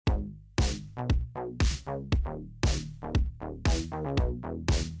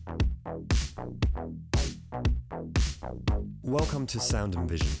Welcome to Sound and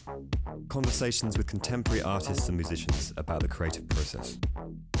Vision, conversations with contemporary artists and musicians about the creative process.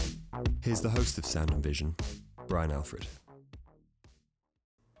 Here's the host of Sound and Vision, Brian Alfred.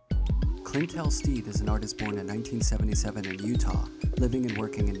 Clintel Steed is an artist born in 1977 in Utah, living and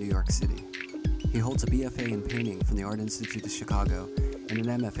working in New York City. He holds a BFA in painting from the Art Institute of Chicago and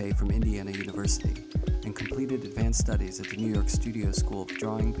an MFA from Indiana University, and completed advanced studies at the New York Studio School of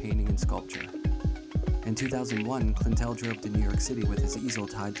Drawing, Painting, and Sculpture. In 2001, Clintel drove to New York City with his easel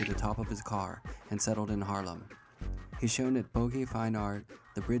tied to the top of his car and settled in Harlem. He's shown at Boghi Fine Art,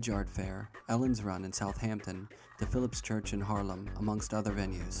 the Bridge Art Fair, Ellen's Run in Southampton, the Phillips Church in Harlem, amongst other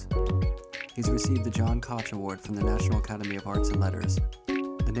venues. He's received the John Koch Award from the National Academy of Arts and Letters,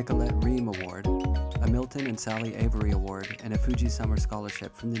 the Nicollet Reim Award, a Milton and Sally Avery Award, and a Fuji Summer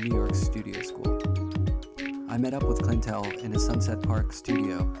Scholarship from the New York Studio School. I met up with Clintel in his Sunset Park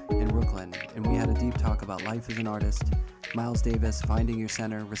studio in Brooklyn, and we had a deep talk about life as an artist, Miles Davis, finding your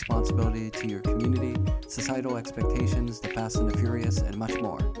center, responsibility to your community, societal expectations, the Fast and the Furious, and much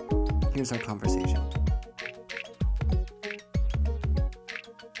more. Here's our conversation.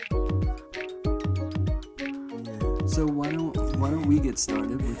 So why don't we get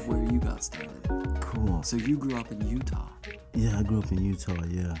started with where you got started? Cool. So you grew up in Utah. Yeah, I grew up in Utah,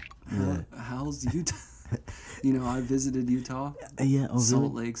 yeah. How's Utah? You know, I visited Utah, Yeah, oh,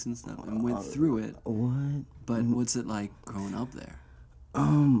 Salt really? Lakes and stuff, and went through it. What? But what's it like growing up there?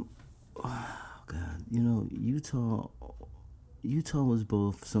 Oh, God, you know, Utah was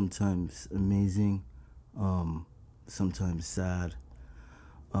both sometimes amazing, sometimes sad,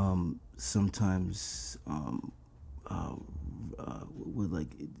 sometimes, with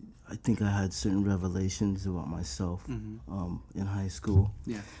like, I think I had certain revelations about myself in high school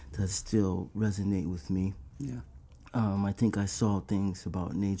that still resonate with me. Yeah. I think I saw things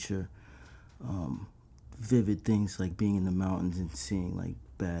about nature, vivid things like being in the mountains and seeing like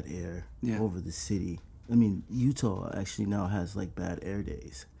bad air over the city. I mean, Utah actually now has like bad air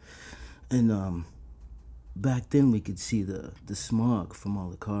days. And back then we could see the smog from all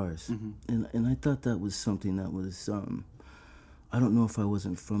the cars. And I thought that was something that was, I don't know if I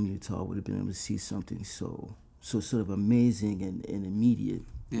wasn't from Utah, I would have been able to see something so sort of amazing and immediate.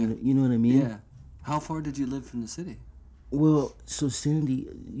 Yeah. You know what I mean? Yeah. How far did you live from the city? Well, so Sandy,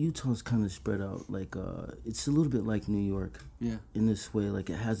 Utah's kind of spread out. Like, it's a little bit like New York. Yeah. In this way,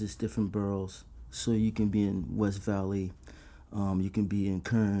 like it has its different boroughs. So you can be in West Valley, you can be in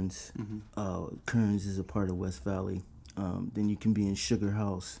Kearns. Kearns is a part of West Valley. Then you can be in Sugar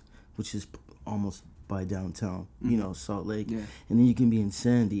House, which is almost by downtown, you know, Salt Lake. Yeah. And then you can be in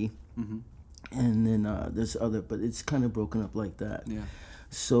Sandy. And then there's other, but it's kind of broken up like that. Yeah.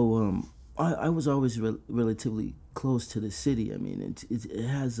 So I was always relatively close to the city. I mean, it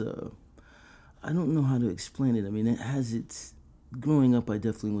has a, I don't know how to explain it. I mean, it has its, growing up I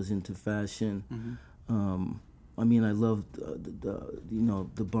definitely was into fashion. I mean, I loved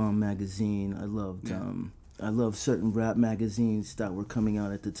the Bomb magazine. I loved certain rap magazines that were coming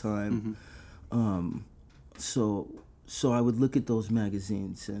out at the time. So I would look at those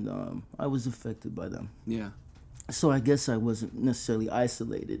magazines and I was affected by them. Yeah. So I guess I wasn't necessarily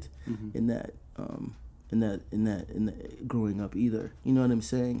isolated in that growing up either. You know what I'm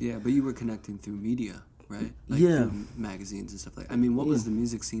saying? Yeah, but you were connecting through media, right? Like Yeah. through magazines and stuff like that. I mean, what was the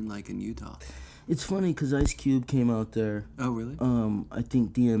music scene like in Utah? It's funny because Ice Cube came out there. Oh, really? I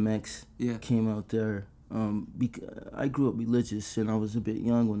think DMX Yeah. came out there. I grew up religious and I was a bit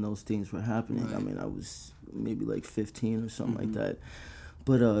young when those things were happening. Right. I mean, I was maybe like 15 or something like that.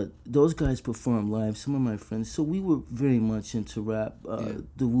 But those guys performed live, some of my friends. So we were very much into rap.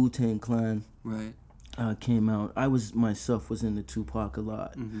 The Wu-Tang Clan came out. I myself was into Tupac a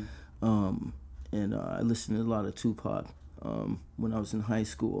lot. And I listened to a lot of Tupac when I was in high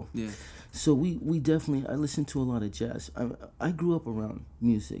school. Yeah. So we definitely, I listened to a lot of jazz. I grew up around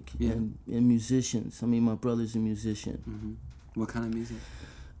music and musicians. I mean, my brother's a musician. What kind of music?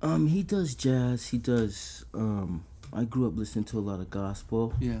 He does jazz. He does... I grew up listening to a lot of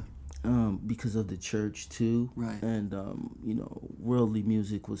gospel. Yeah. Because of the church too. Right. And you know, worldly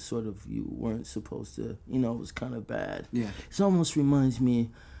music was sort of, you weren't supposed to, you know, it was kind of bad. Yeah. It almost reminds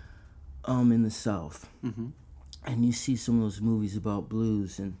me in the South. And you see some of those movies about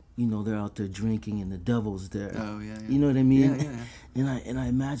blues and, you know, they're out there drinking and the devil's there. Oh, yeah. You know what I mean? Yeah. And I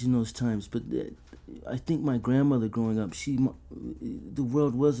imagine those times, but I think my grandmother growing up, the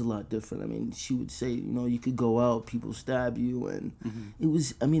world was a lot different. I mean, she would say, you know, you could go out, people stab you, and it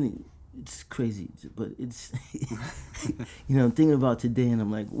was, I mean, it's crazy, but it's you know, I'm thinking about today, and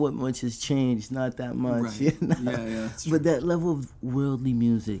I'm like, what much has changed? Not that much. Right. You know? Yeah. But that level of worldly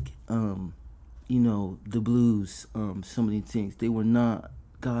music, you know, the blues, some of these things, they were not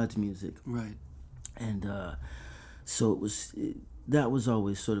God's music. Right. And so that was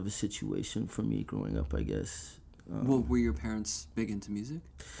always sort of a situation for me growing up, I guess. Well, were your parents big into music?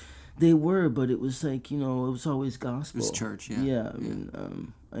 They were, but it was like, you know, it was always gospel. It was church, yeah. Yeah,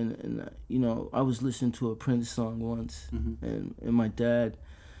 I mean, you know, I was listening to a Prince song once, and my dad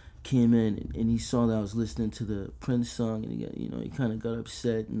came in and he saw that I was listening to the Prince song, and he kind of got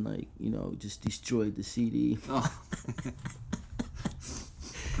upset and, like, you know, just destroyed the CD. Oh.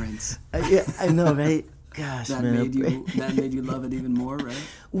 Prince. Yeah, I know, right? Gosh, that man. made you love it even more, right?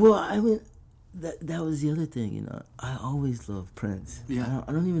 Well, I mean, that was the other thing, you know. I always loved Prince. Yeah.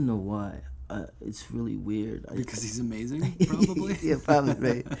 I don't even know why. It's really weird. Because he's amazing, probably? Yeah,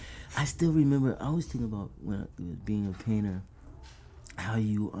 probably, right. I still remember, I was thinking about when I was being a painter, how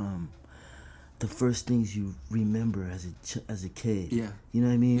you, the first things you remember as a kid. Yeah. You know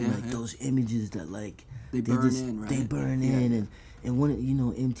what I mean? Yeah, like those images that, like, they burn in, right? They burn in, and when, you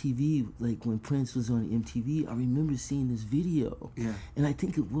know, MTV, like when Prince was on MTV, I remember seeing this video. Yeah. And I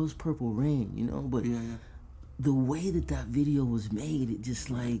think it was Purple Rain, you know, but the way that video was made, it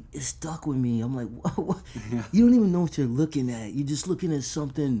just, like, it stuck with me. I'm like, what? Yeah. You don't even know what you're looking at. You're just looking at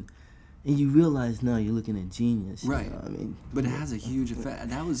something, and you realize now you're looking at genius. Right. You know? I mean, but it has a huge effect.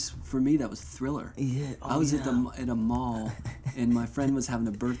 That was, for me, that was Thriller. Yeah. I was at a mall, and my friend was having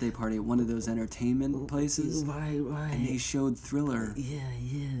a birthday party at one of those entertainment places. Right. And they showed Thriller. Yeah.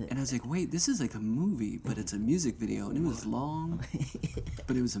 And I was like, wait, this is like a movie, but it's a music video, and it was long,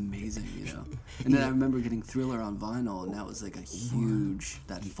 but it was amazing, you know. And then I remember getting Thriller on vinyl, and that was like a huge,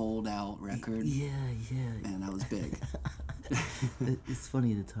 that fold-out record. Yeah. Man, that was big. It's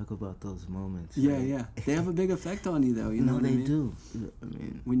funny to talk about those moments. Yeah, right? yeah. They have a big effect on you, though. You know what I mean? They do. I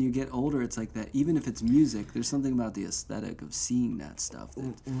mean, when you get older, it's like that. Even if it's music, there's something about the aesthetic of seeing that stuff.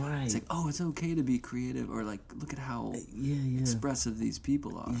 That right. It's like, oh, it's okay to be creative, or like, look at how expressive these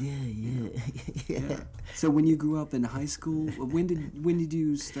people are. Yeah. So when you grew up in high school, when did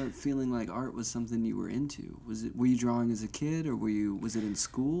you start feeling like art was something you were into? Were you drawing as a kid, or was it in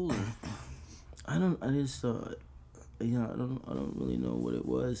school? Or? I just I don't really know what it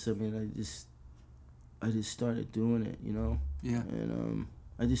was. I mean, I just started doing it, you know. Yeah. And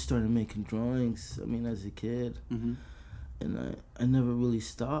I just started making drawings. I mean, as a kid, and I never really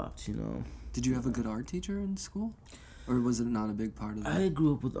stopped, you know. Did you have a good art teacher in school, or was it not a big part of that? I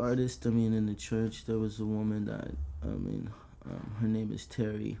grew up with artists. I mean, in the church, there was a woman that her name is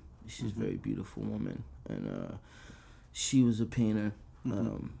Terry. She's a very beautiful woman, and she was a painter.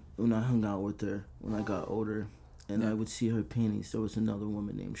 When I hung out with her when I got older. And I would see her paintings. There was another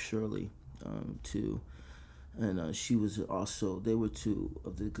woman named Shirley, too, and she was also. They were two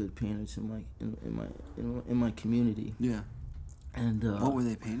of the good painters in my community. Yeah. And what were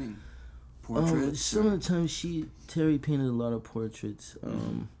they painting? Portraits. Some of the time, Terry painted a lot of portraits,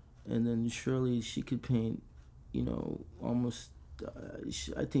 and then Shirley, she could paint, you know, almost.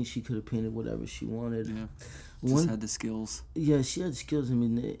 I think she could have painted whatever she wanted. Yeah. Just had the skills. Yeah, she had skills. I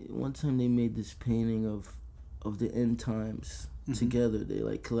mean, one time they made this painting of the end times together. They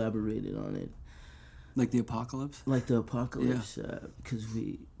like collaborated on it. Like the apocalypse? Like the apocalypse, because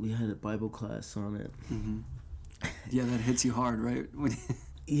we had a Bible class on it. Yeah, that hits you hard, right? When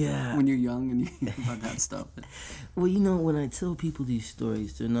you're young and you hear about that stuff. Well, you know, when I tell people these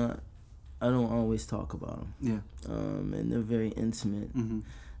stories, I don't always talk about them. Yeah. And they're very intimate. And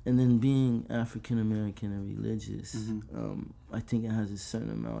then being African American and religious, I think it has a certain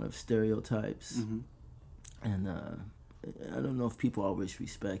amount of stereotypes. And I don't know if people always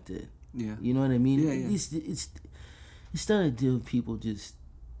respect it. Yeah. You know what I mean? Yeah. It's that idea of people just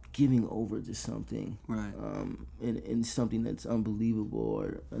giving over to something. Right. In something that's unbelievable,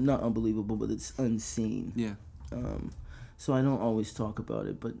 or not unbelievable, but it's unseen. Yeah. So I don't always talk about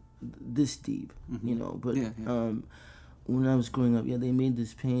it, but this deep, you know. But when I was growing up, they made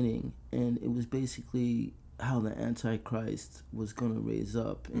this painting, and it was basically how the Antichrist was going to raise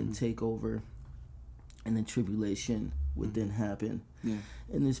up and take over. And then tribulation would then happen. Yeah.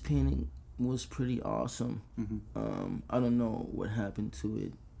 And this painting was pretty awesome. I don't know what happened to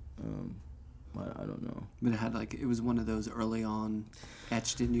it. I don't know. But it was one of those early on,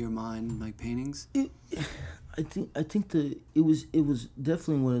 etched into your mind like paintings. I think it was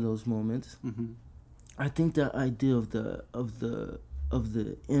definitely one of those moments. I think the idea of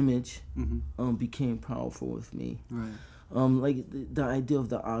the image became powerful with me. Right. Like the idea of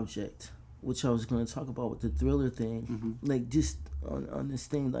the object, which I was going to talk about with the Thriller thing. Like, just on this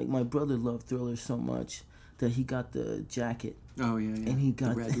thing. Like my brother loved Thriller so much that he got the jacket. Oh yeah. And he got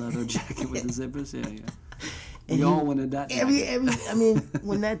the red leather jacket with the zippers. Yeah. And we all wanted that jacket. I mean,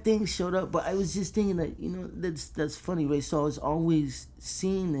 when that thing showed up, but I was just thinking that, that's funny, right? So I was always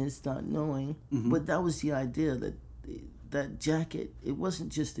seeing this, not knowing, but that was the idea, that jacket, it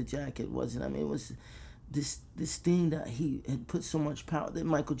wasn't just a jacket, wasn't it? I mean, it was this thing that he had put so much power, that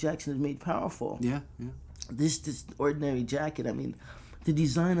Michael Jackson had made powerful. Yeah. This ordinary jacket, I mean, the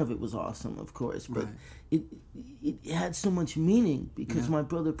design of it was awesome, of course, but it had so much meaning because my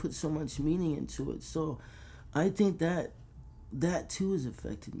brother put so much meaning into it. So I think that too has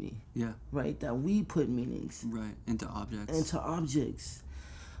affected me. Yeah. Right? That we put meanings. Right. Into objects.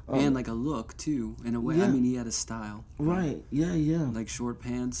 And like a look too, in a way. Yeah. I mean, he had a style. Right. Yeah. Like short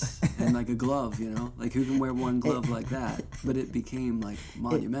pants and like a glove, Like who can wear one glove like that? But it became like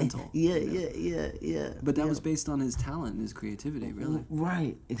monumental. Yeah. But that was based on his talent and his creativity, really.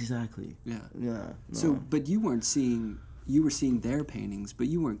 Right. Exactly. Yeah. Yeah. No. So, but you were seeing their paintings, but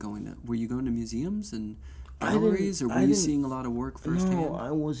you weren't were you going to museums and galleries, or were you seeing a lot of work firsthand? No,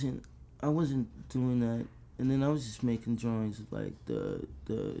 I wasn't doing that. And then I was just making drawings of like the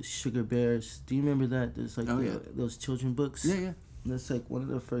Sugar Bears. Do you remember that? There's like those children books. Yeah. That's like one of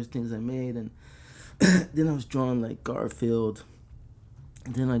the first things I made. And then I was drawing like Garfield.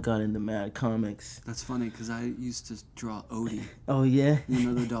 And then I got into Mad Comics. That's funny because I used to draw Odie. Oh yeah.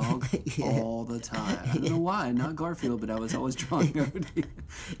 The dog all the time. I don't know why, not Garfield, but I was always drawing Odie.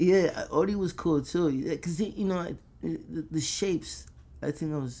 Yeah, Odie was cool too. Because the shapes. I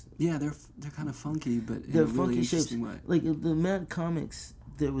think I was. Yeah, they're kind of funky, but they're in a really interesting way. Like the Mad Comics,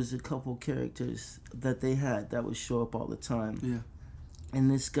 there was a couple characters that they had that would show up all the time. Yeah.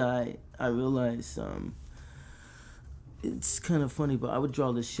 And this guy, I realized, it's kind of funny, but I would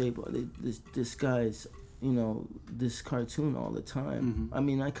draw this shape, this guy's, this cartoon all the time. I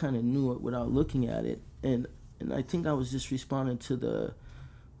mean, I kind of knew it without looking at it, and I think I was just responding to the.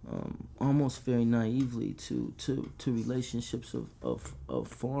 Almost very naively to relationships of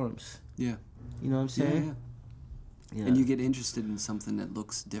forms. Yeah. You know what I'm saying? Yeah. And you get interested in something that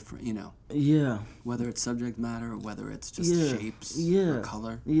looks different, Yeah. Whether it's subject matter or whether it's just shapes or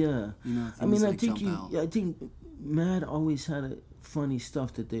color. Yeah. I mean, I think I think Mad always had funny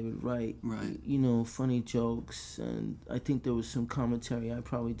stuff that they would write. Right. Funny jokes, and I think there was some commentary I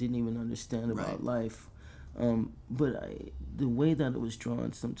probably didn't even understand about life. But the way that it was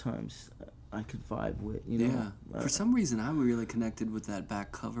drawn, sometimes I could vibe with, Yeah. For some reason, I'm really connected with that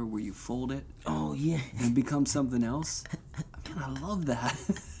back cover where you fold it. Oh, yeah. And become something else. Man, I love that.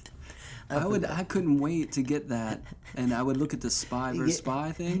 I couldn't wait to get that, and I would look at the spy versus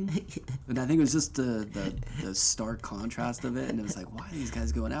spy thing, and I think it was just the stark contrast of it, and it was like, why are these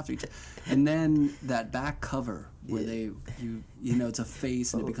guys going after each other? And then that back cover where it's a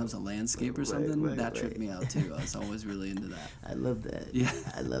face and it becomes a landscape or something, that tripped me out too. I was always really into that. I love that. Yeah.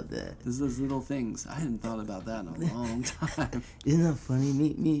 I love that. There's those little things. I hadn't thought about that in a long time. Isn't that funny?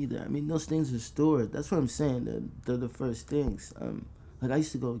 Me either. I mean, those things are stored. That's what I'm saying. They're the first things. Like, I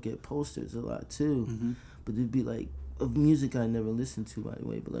used to go get posters a lot, too. But it'd be, like, of music I never listened to, by the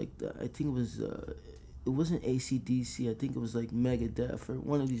way. But, like, I think it was, it wasn't AC/DC. I think it was, like, Megadeth or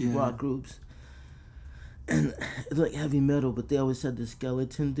one of these rock groups. And it's like heavy metal, but they always had the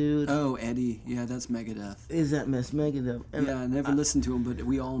skeleton dude. Oh, Eddie. Yeah, that's Megadeth. Is that Megadeth? And I never listened to him, but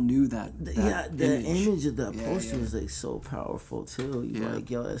we all knew that the image of that poster was like so powerful too. You're like,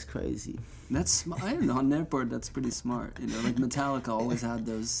 yo, that's crazy. That's I don't know, on that part, that's pretty smart. Like Metallica always had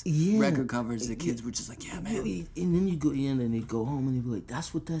those record covers that kids were just like, yeah, man. And then you go in and they go home and they be like,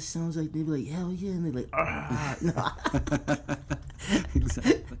 that's what that sounds like. They be like, hell yeah, and they like,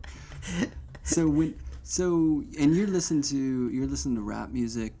 Exactly. And you're listening to rap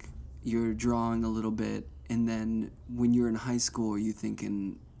music, you're drawing a little bit, and then when you're in high school, are you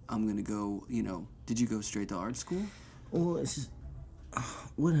thinking, I'm gonna go, did you go straight to art school? Well, it's just,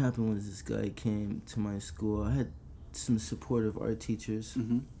 what happened was this guy came to my school. I had some supportive art teachers.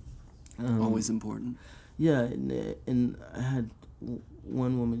 Always important. Yeah, and I had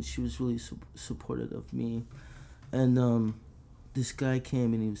one woman, she was really supportive of me, and this guy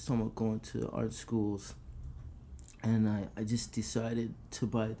came and he was talking about going to art schools. And I just decided to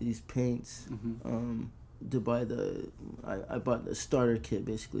buy these paints. I bought the starter kit,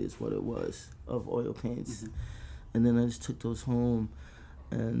 basically, is what it was, of oil paints. And then I just took those home.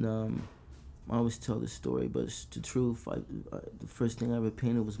 And I always tell this story, but it's the truth. The first thing I ever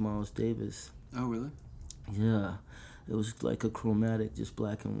painted was Miles Davis. Oh, really? Yeah. It was like a chromatic, just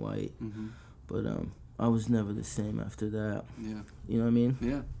black and white. But I was never the same after that. Yeah. You know what I mean?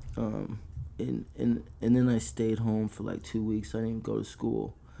 Yeah. and then I stayed home for like 2 weeks. I didn't even go to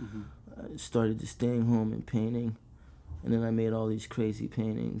school. Mm-hmm. I started just staying home and painting, and then I made all these crazy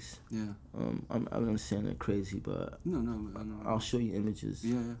paintings. Yeah. I'm not saying they're crazy, but No. I'll show you images.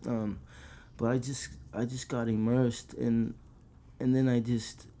 Yeah. But I just got immersed, and then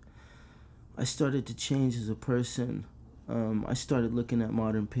I started to change as a person. I started looking at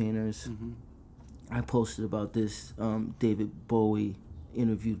modern painters. Mm-hmm. I posted about this. David Bowie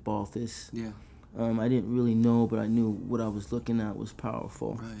interviewed Balthus. Yeah. I didn't really know, but I knew what I was looking at was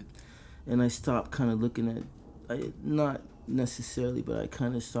powerful. Right. And I stopped kind of looking at, not necessarily, but I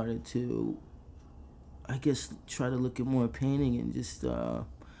kind of started to, I guess, try to look at more painting, and just, I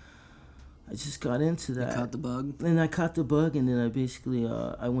just got into that. You caught the bug? And I caught the bug, and then I basically,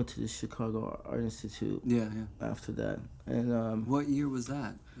 I went to the Chicago Art Institute. Yeah. After that. And what year was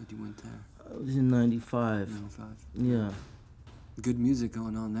that you went there? it was in 95. 95. Yeah. Good music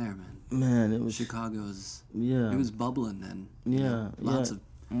going on there, man. Man, it was... Chicago's... Yeah. It was bubbling then. Yeah. Lots of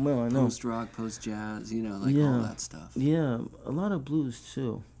well, I know. post-rock, post-jazz, all that stuff. Yeah, a lot of blues,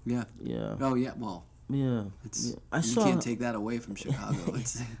 too. Yeah. Yeah. Oh, yeah, well... Yeah. You can't take that away from Chicago.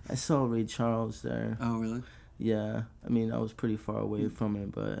 I saw Ray Charles there. Oh, really? Yeah. I mean, I was pretty far away from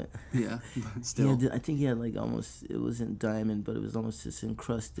it, but... Yeah, but still. I think he had like almost... It wasn't diamond, but it was almost just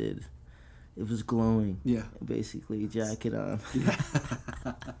encrusted... It was glowing. Yeah. Basically, jacket on. Yeah.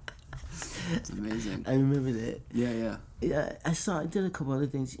 It's amazing. I remember that. Yeah. Yeah, I did a couple other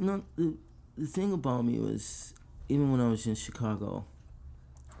things. The thing about me was, even when I was in Chicago,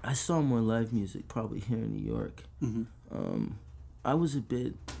 I saw more live music probably here in New York. Mm-hmm. I was a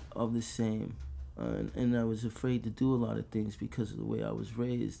bit of the same, and I was afraid to do a lot of things because of the way I was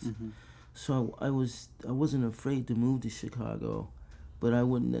raised. Mm-hmm. So I wasn't afraid to move to Chicago, but I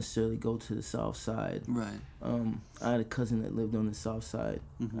wouldn't necessarily go to the South Side. Right. I had a cousin that lived on the South Side.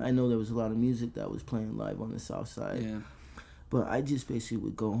 Mm-hmm. I know there was a lot of music that was playing live on the South Side. Yeah. But I just basically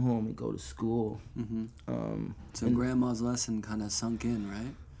would go home and go to school. Mm-hmm. So grandma's lesson kind of sunk in,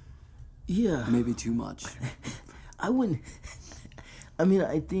 right? Yeah. Maybe too much. I wouldn't... I mean,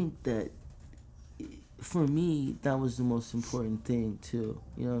 I think that for me, that was the most important thing, too.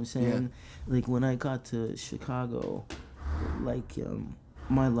 You know what I'm saying? Yeah. Like, when I got to Chicago... Like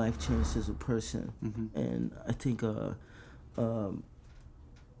my life changed as a person, and I think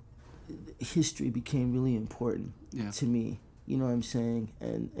history became really important to me. You know what I'm saying?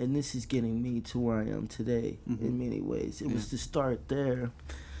 And this is getting me to where I am today in many ways. It was the start there.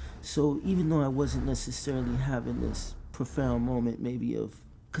 So even though I wasn't necessarily having this profound moment, maybe of,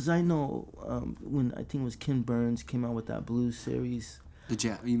 because I know when I think it was Ken Burns came out with that blues series.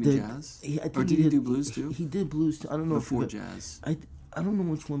 You mean jazz? Or did he do blues too? He did blues too. I don't know before jazz. I don't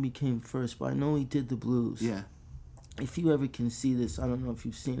know which one became first, but I know he did the blues. Yeah. If you ever can see this, I don't know if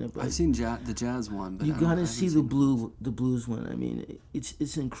you've seen it, but I've seen the jazz one, but you gotta see the blues one. I mean,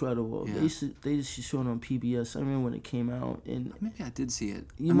 it's incredible. Yeah. They used to show it on PBS. I remember when it came out, and maybe I did see it.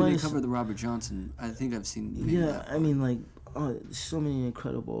 They covered the Robert Johnson. I think I've seen. Yeah, I mean, like, so many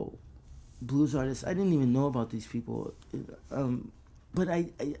incredible blues artists. I didn't even know about these people, but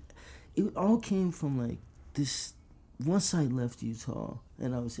it all came from like this. Once I left Utah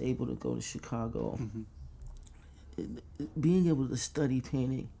and I was able to go to Chicago, being able to study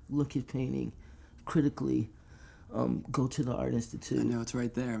painting, look at painting critically, go to the Art Institute. I know, it's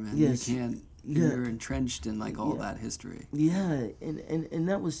right there, man. Yes. You can't. You're entrenched in like all that history. Yeah, and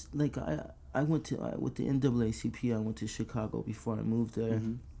that was like I went to with the NAACP. I went to Chicago before I moved there.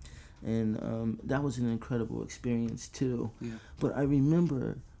 And that was an incredible experience too. Yeah. But I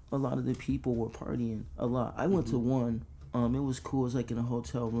remember a lot of the people were partying a lot. I went to one. It was cool. It was like in a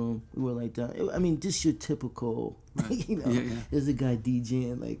hotel room. We were like down. I mean, just your typical, right. You know. Yeah. There's a guy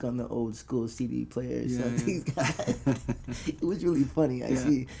DJing like on the old school CD player. Yeah, These guys. It was really funny.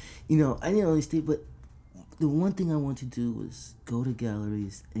 Actually, you know, I didn't understand, but the one thing I wanted to do was go to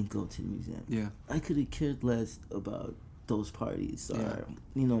galleries and go to the museum. Yeah. I could have cared less about those parties. Or,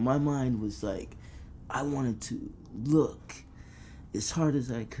 you know, my mind was like, I wanted to look as hard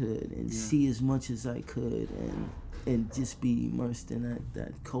as I could and see as much as I could and just be immersed in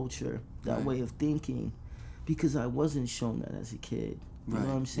that culture, that way of thinking, because I wasn't shown that as a kid. You know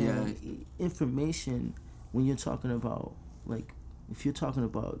what I'm saying? Yeah. Like, information, when you're talking about, like, if you're talking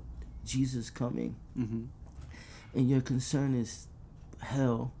about Jesus coming and your concern is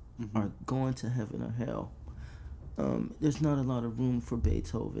hell or going to heaven or hell, there's not a lot of room for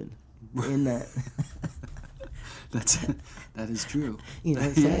Beethoven in that. That is true. You know what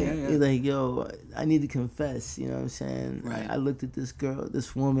I'm saying? You're like, yo, I need to confess. You know what I'm saying? Right. I looked at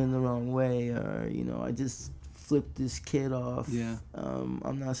this woman the wrong way, or you know, I just flip this kid off. Yeah.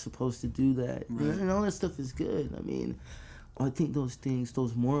 I'm not supposed to do that. Right. And all that stuff is good. I mean, I think those things,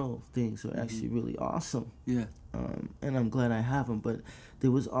 those moral things, are actually really awesome. Yeah. And I'm glad I have them. But there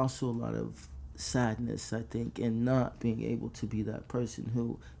was also a lot of sadness, I think, in not being able to be that person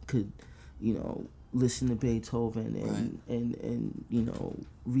who could, listen to Beethoven and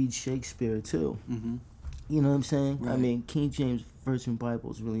read Shakespeare too. Mm-hmm. You know what I'm saying? Right. I mean, King James Version Bible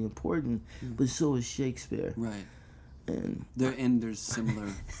is really important, but so is Shakespeare. Right. And there's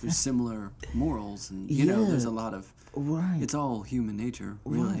similar morals, and there's a lot of It's all human nature,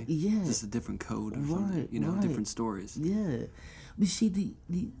 really. Right. Yeah. Just a different code or Right. something, different stories. Yeah, but see,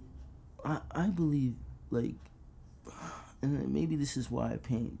 I believe, like, and maybe this is why I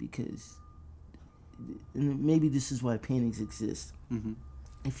paint, and maybe this is why paintings exist. Mm-hmm.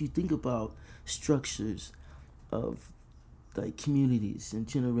 If you think about structures of, like, communities and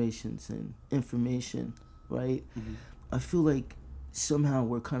generations and information, right? Mm-hmm. I feel like somehow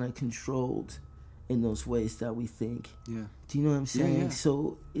we're kind of controlled in those ways that we think. Yeah. Do you know what I'm saying? Yeah.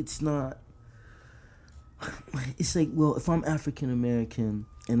 So it's not. It's like, well, if I'm African American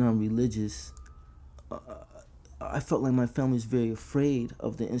and I'm religious, I felt like my family was very afraid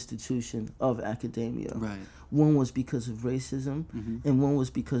of the institution of academia. Right. One was because of racism, and one was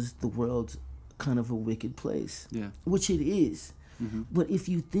because the world's kind of a wicked place. Yeah. Which it is. Mm-hmm. But if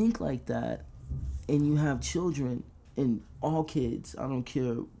you think like that, and you have children, and all kids, I don't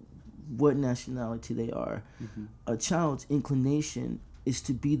care what nationality they are, a child's inclination is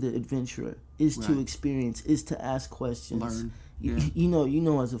to be the adventurer, is to experience, is to ask questions. Learn. You Yeah.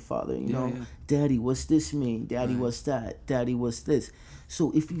 know as a father, Daddy, what's this mean? Daddy, what's that? Daddy, what's this?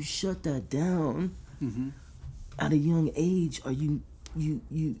 So if you shut that down at a young age, or you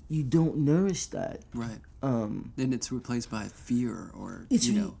don't nourish that. Right. Then it's replaced by fear, or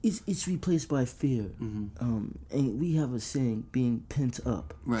it's replaced by fear. And we have a saying, being pent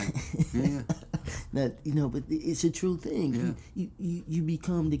up. Right. Yeah. That but it's a true thing. Yeah. You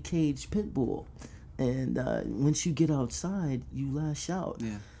become the caged pit bull, and once you get outside, you lash out.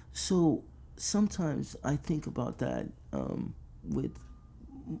 Yeah. So sometimes I think about that with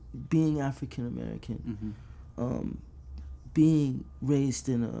being African American, being raised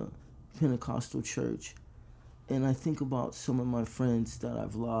in a Pentecostal church, and I think about some of my friends that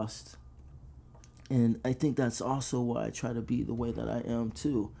I've lost. And I think that's also why I try to be the way that I am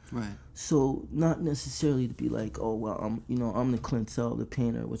too. Right. So not necessarily to be like, oh well, I'm the Clintel, the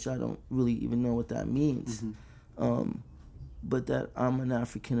painter, which I don't really even know what that means. But that I'm an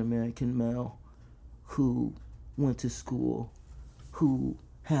African American male who went to school, who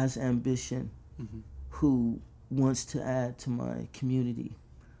has ambition, who wants to add to my community,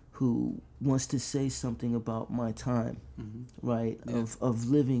 who wants to say something about my time, right? Yeah. Of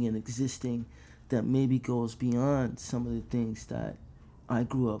living and existing, that maybe goes beyond some of the things that I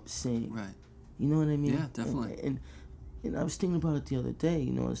grew up seeing. Right. You know what I mean? Yeah, definitely. And I was thinking about it the other day,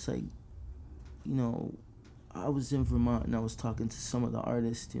 it's like, I was in Vermont and I was talking to some of the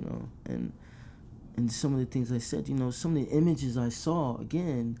artists, and some of the things I said, some of the images I saw,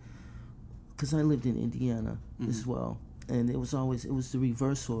 again, because I lived in Indiana as well, and it was the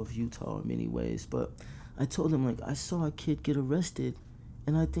reversal of Utah in many ways, but I told them, like, I saw a kid get arrested,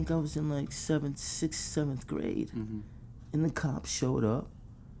 and I think I was in like 7th grade. And the cops showed up,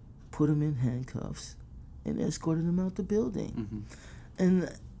 put him in handcuffs, and escorted him out the building.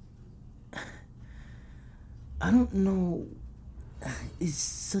 And I don't know, it's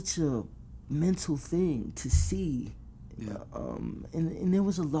such a mental thing to see. Yeah. And there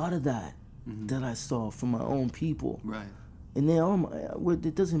was a lot of that that I saw from my own people. Right. And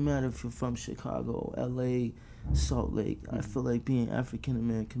it doesn't matter if you're from Chicago, LA, Salt Lake. I feel like being African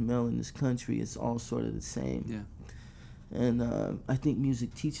American male in this country is all sort of the same. Yeah. And I think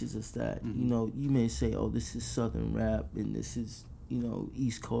music teaches us that. You may say, oh, this is Southern rap, and this is,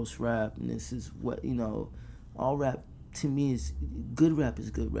 East Coast rap, and this is what, all rap to me is good rap is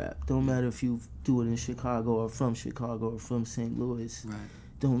good rap. Don't matter if you do it in Chicago or from St. Louis. Right.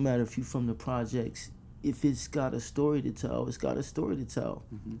 Don't matter if you're from the projects. If it's got a story to tell, it's got a story to tell.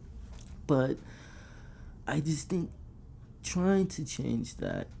 But I just think trying to change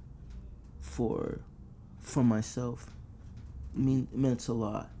that for myself meant a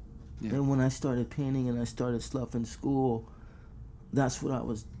lot. Yeah. And when I started painting and I started stuff in school, that's what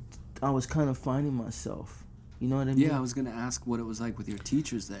I was kind of finding myself. You know what I mean? Yeah, I was going to ask what it was like with your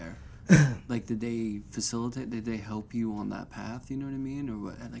teachers there. Like, did they facilitate, did they help you on that path, you know what I mean? Or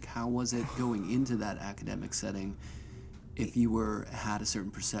what, like, how was it going into that academic setting if you had a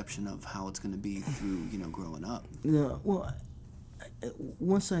certain perception of how it's going to be through, growing up? Yeah, well,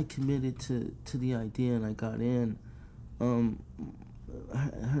 once I committed to the idea and I got in,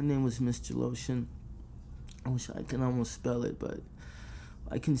 her name was Miss Jaloshin. I wish I can almost spell it, but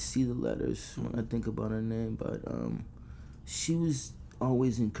I can see the letters when I think about her name. But she was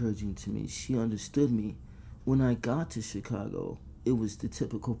always encouraging to me. She understood me. When I got to Chicago, it was the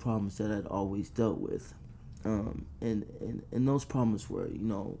typical problems that I'd always dealt with. And those problems were,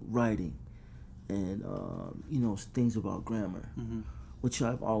 writing and, things about grammar, which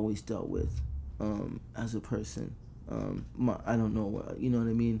I've always dealt with as a person. I don't know, you know what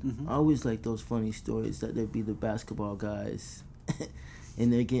I mean? I always like those funny stories that there'd be the basketball guys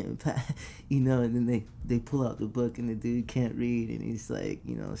and they're getting, and then they pull out the book and the dude can't read and he's like,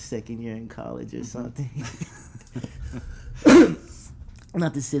 second year in college or something.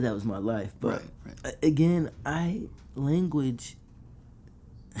 Not to say that was my life, but right. Again, language,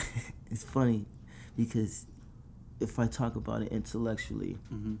 it's funny because if I talk about it intellectually,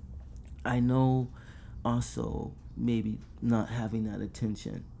 I know also maybe not having that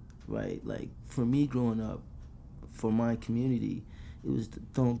attention, right? Like for me growing up, for my community, it was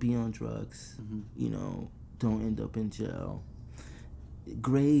don't be on drugs, don't end up in jail.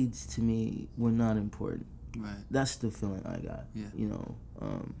 Grades to me were not important. Right. That's the feeling I got. Yeah.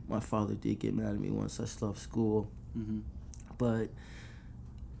 My father did get mad at me once I left school, but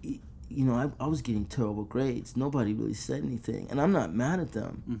I was getting terrible grades. Nobody really said anything, and I'm not mad at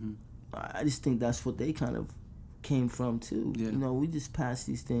them. I just think that's what they kind of came from too. Yeah. We just pass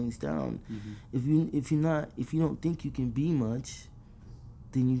these things down. If you don't think you can be much,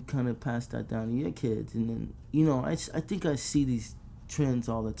 then you kind of pass that down to your kids, and then I think I see these trends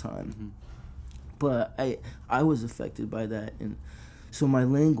all the time. But I was affected by that, and so my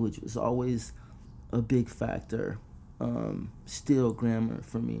language was always a big factor. Still grammar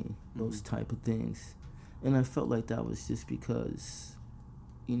for me, those type of things, and I felt like that was just because,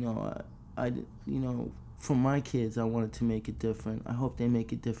 I for my kids I wanted to make it different. I hope they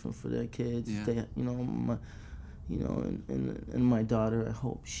make it different for their kids. Yeah. They, and my daughter, I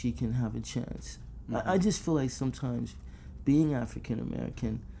hope she can have a chance. I just feel like sometimes being African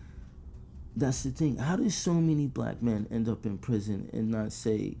American, that's the thing. How do so many black men end up in prison and not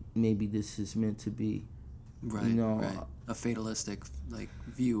say maybe this is meant to be? Right, right. A fatalistic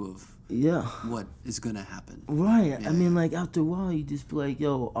view of what is gonna happen. Right. Yeah. I mean, after a while, you just be like,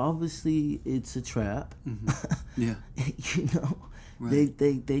 "Yo, obviously it's a trap." Yeah. Right.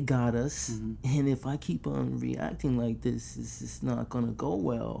 They got us, and if I keep on reacting like this, it's just not gonna go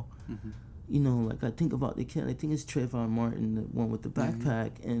well. I think about the kid. I think it's Trayvon Martin, the one with the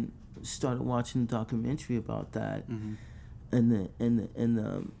backpack, and started watching a documentary about that, and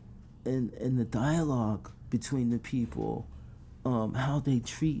the dialogue between the people, how they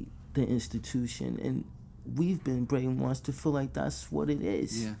treat the institution, and we've been brainwashed to feel like that's what it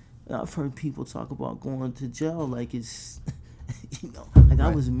is. Yeah. I've heard people talk about going to jail like it's, I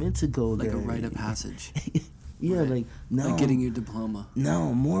was meant to go there. Like a rite of passage. Yeah, right. Now like getting your diploma. Now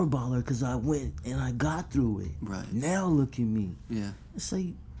I'm more baller because I went and I got through it. Right. Now look at me. Yeah. It's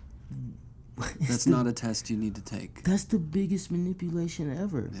like... That's not a test you need to take. That's the biggest manipulation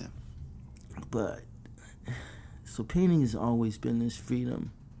ever. Yeah. But... So painting has always been this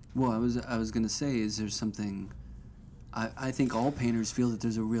freedom. Well, I was going to say, is there something... I think all painters feel that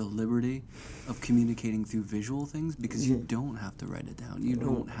there's a real liberty of communicating through visual things because you don't have to write it down. You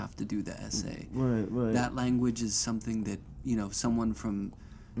don't have to do the essay. Right. That language is something that, someone from,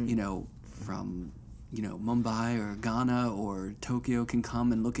 from Mumbai or Ghana or Tokyo can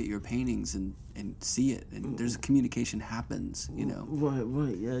come and look at your paintings and see it. And there's communication happens,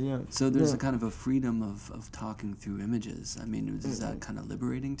 Right, yeah. So there's a kind of a freedom of talking through images. I mean, is that kind of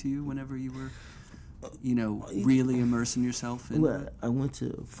liberating to you whenever you were... really immersing yourself in it? I went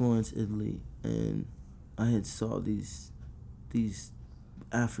to Florence, Italy, and I had saw these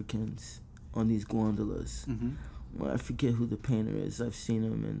Africans on these gondolas. Well, I forget who the painter is. I've seen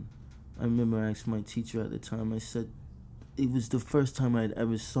him, and I remember I asked my teacher at the time. I said it was the first time I'd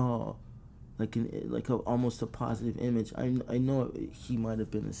ever saw almost a positive image. I know he might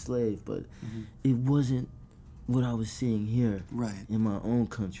have been a slave, but it wasn't what I was seeing here in my own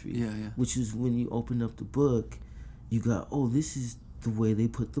country. Yeah. Which is when you opened up the book, you got, this is the way they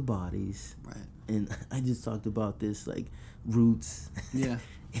put the bodies. Right. And I just talked about this, roots. Yeah.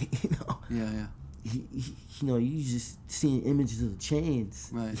 Yeah. You just seeing images of the chains.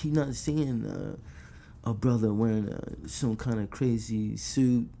 Right. You're not seeing a brother wearing some kind of crazy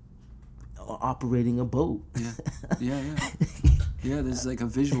suit operating a boat. Yeah. Yeah, there's like a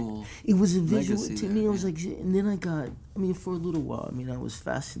visual. It was a visual to there, me. I was like, and then for a little while, I was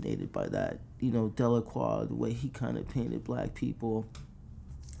fascinated by that. Delacroix, the way he kind of painted black people,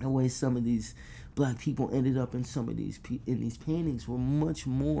 the way some of these black people ended up in some of these paintings were much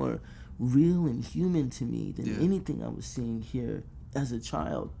more real and human to me than anything I was seeing here as a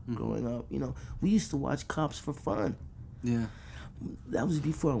child growing up. We used to watch Cops for fun. Yeah. That was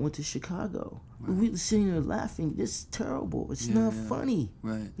before I went to Chicago. Right. We were sitting there laughing. This is terrible. It's not funny.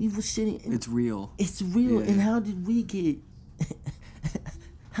 Right. We were sitting. It's real. It's real. Yeah. And how did we get?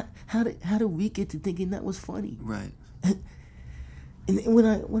 how did we get to thinking that was funny? Right. And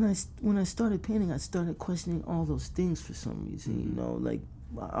when I started painting, I started questioning all those things for some reason. Like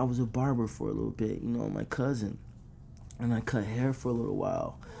I was a barber for a little bit. My cousin, and I cut hair for a little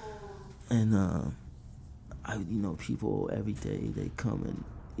while, and people every day they come and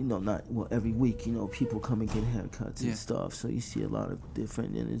every week people come and get haircuts and stuff. So you see a lot of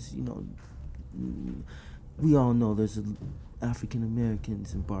different, and it's we all know there's African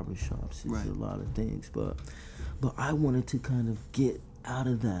Americans in barbershops. There's a lot of things, but I wanted to kind of get out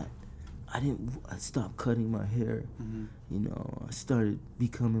of that. I stopped cutting my hair. I started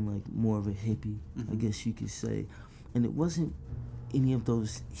becoming like more of a hippie, I guess you could say. And it wasn't any of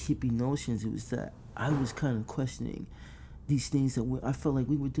those hippie notions. It was that I was kind of questioning these things that I felt like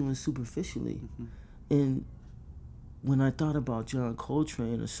we were doing superficially. And when I thought about John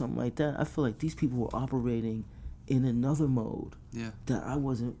Coltrane or something like that, I feel like these people were operating in another mode that I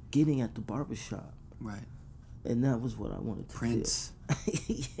wasn't getting at the barbershop. Right. And that was what I wanted to Prince.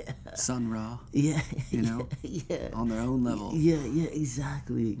 Sun Ra. Yeah. On their own level. Yeah,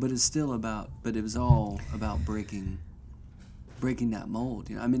 exactly. But it was all about breaking that mold.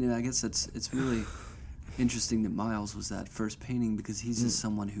 And I guess it's really interesting that Miles was that first painting, because he's just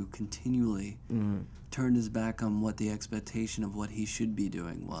someone who continually turned his back on what the expectation of what he should be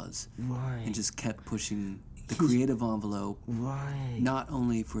doing was. Right. And just kept pushing the creative envelope, not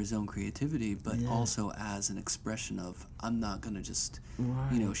only for his own creativity, but also as an expression of, I'm not going to just,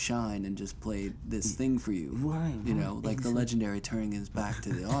 shine and just play this thing for you. Like the legendary turning his back to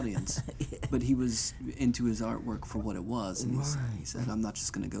the audience. But he was into his artwork for what it was. And he said, I'm not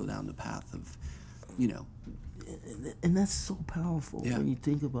just going to go down the path of, And that's so powerful when you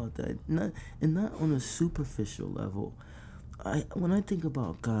think about that. Not on a superficial level. When I think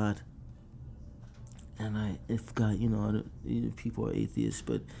about God, and if God, people are atheists,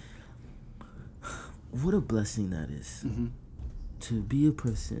 but what a blessing that is. To be a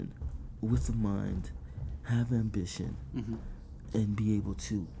person with a mind, have ambition, and be able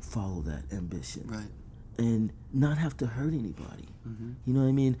to follow that ambition. Right. And not have to hurt anybody. You know what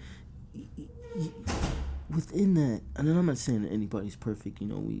I mean? Within that, and I'm not saying that anybody's perfect.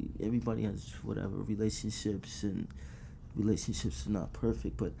 Everybody has whatever relationships, and relationships are not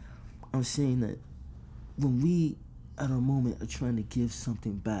perfect. But I'm saying that when we, at our moment, are trying to give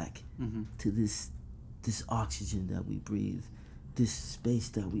something back to this oxygen that we breathe, this space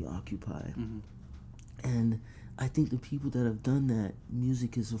that we occupy, and I think the people that have done that,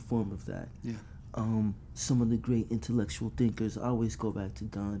 music is a form of that. Some of the great intellectual thinkers, I always go back to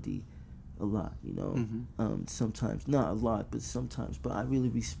Gandhi a lot, sometimes, not a lot, but sometimes, but I really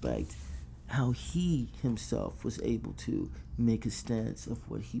respect how he himself was able to make a stance of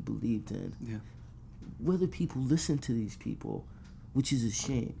what he believed in. Whether people listen to these people, which is a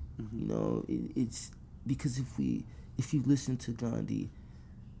shame, it's because if you listen to Gandhi,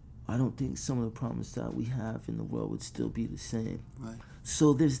 I don't think some of the problems that we have in the world would still be the same. Right.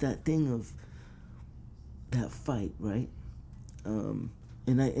 So there's that thing of that fight, right?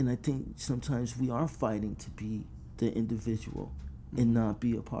 And I think sometimes we are fighting to be the individual and not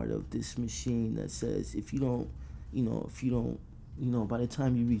be a part of this machine that says if you don't, by the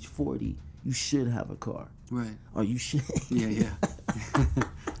time you reach 40, you should have a car. Right. Or you should. Yeah.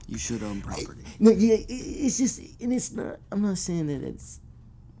 You should own property. No, it's just, and it's not, I'm not saying that it's,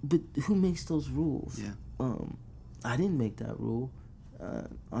 but who makes those rules? Yeah. I didn't make that rule.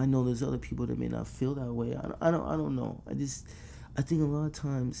 I know there's other people that may not feel that way. I don't know. I think a lot of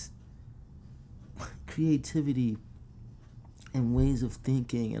times creativity and ways of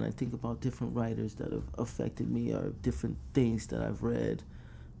thinking, and I think about different writers that have affected me, or different things that I've read.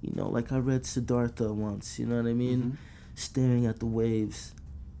 Like I read Siddhartha once, you know what I mean? Staring at the waves,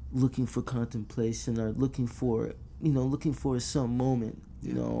 looking for contemplation, or looking for some moment.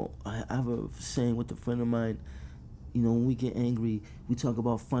 I have a saying with a friend of mine, when we get angry, we talk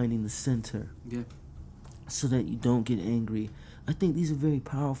about finding the center. Yeah. So that you don't get angry. I think these are very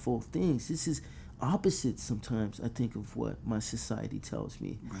powerful things. This is opposite sometimes, I think, of what my society tells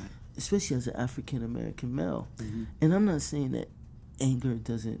me. Right. Especially as an African American male. And I'm not saying that anger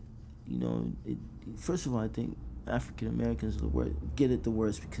doesn't, first of all, I think African Americans get it the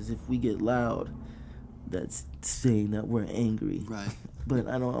worst, because if we get loud, that's saying that we're angry. Right. But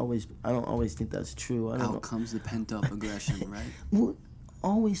I don't always think that's true. Out comes the pent up aggression, right? Well,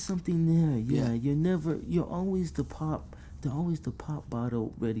 always something there. Yeah. You're always the pop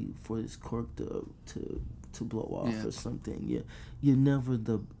bottle ready for its cork to blow off or something. You're never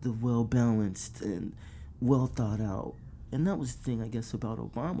the well balanced and well thought out. And that was the thing, I guess, about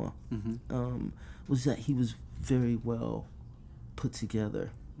Obama, was that he was very well put together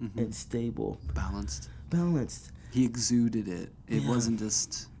and stable. Balanced. He exuded it. It wasn't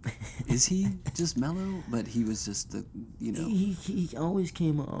just... Is he just mellow? But he was just the, He always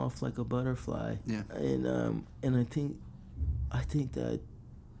came off like a butterfly. Yeah. And I think that...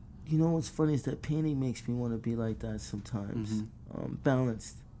 what's funny is that painting makes me want to be like that sometimes.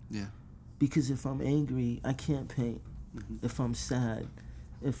 Balanced. Yeah. Because if I'm angry, I can't paint. If I'm sad,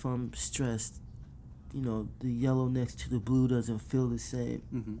 if I'm stressed, the yellow next to the blue doesn't feel the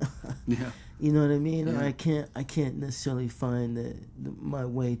same. Yeah. You know what I mean? Yeah. Or I can't necessarily find my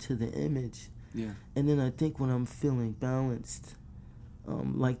way to the image. Yeah. And then I think when I'm feeling balanced,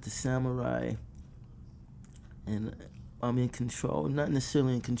 like the samurai, and I'm in control, not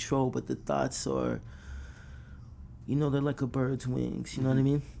necessarily in control, but the thoughts are, they're like a bird's wings. You know what I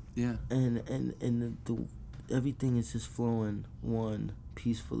mean? Yeah. And the everything is just flowing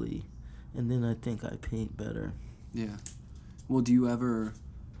peacefully. And then I think I paint better. Yeah. Well, do you ever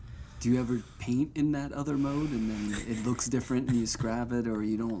paint in that other mode, and then it looks different and you scrap it, or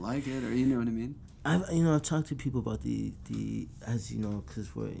you don't like it, or you know what I mean? I've talked to people about the as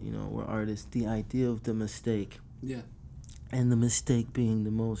because we're artists, the idea of the mistake. Yeah. And the mistake being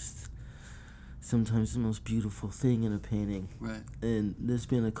sometimes the most beautiful thing in a painting. Right. And there's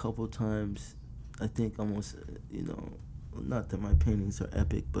been a couple times, I think almost, not that my paintings are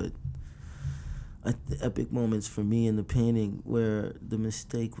epic, but epic moments for me in the painting where the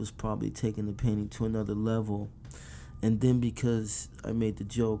mistake was probably taking the painting to another level. And then because I made the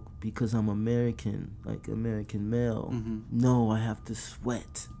joke, because I'm American, like American male, no, I have to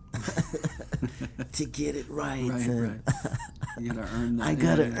sweat to get it right. Right. You gotta earn that. I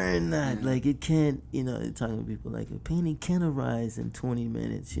gotta earn that. Yeah. Like, it can't, talking to people like a painting can arise in 20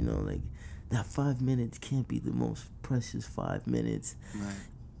 minutes, like that 5 minutes can't be the most precious 5 minutes. Right.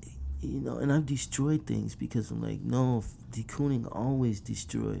 And I've destroyed things because I'm like, no, de Kooning always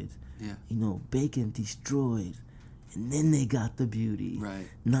destroyed. Yeah. Bacon destroyed, and then they got the beauty. Right.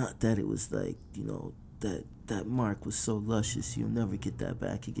 Not that it was like, that mark was so luscious you'll never get that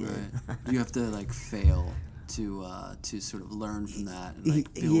back again. Right. You have to fail to sort of learn from that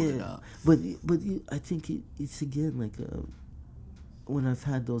and build it up. But I think it's again like when I've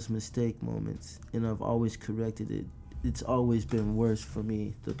had those mistake moments and I've always corrected it. It's always been worse for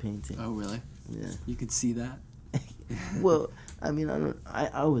me, the painting. Oh, really? Yeah. You could see that? Well, I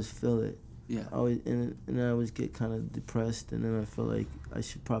always feel it. Yeah. And I always get kind of depressed, and then I feel like I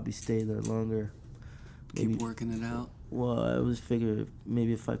should probably stay there longer. Keep working it out? Well, I always figure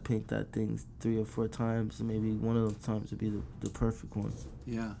maybe if I paint that thing 3 or 4 times, maybe one of those times would be the perfect one.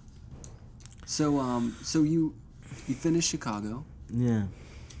 Yeah. So you finished Chicago. Yeah.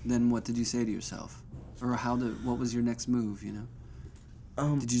 Then what did you say to yourself? Or what was your next move, Did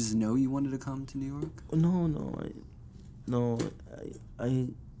you just know you wanted to come to New York? No. I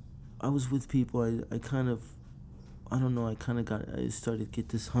was with people. I started to get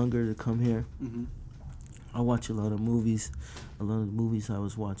this hunger to come here. I watch a lot of movies. A lot of the movies I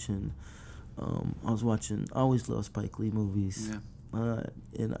was watching, I always loved Spike Lee movies. Yeah.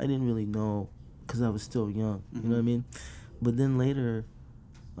 And I didn't really know, because I was still young, you know what I mean? But then later,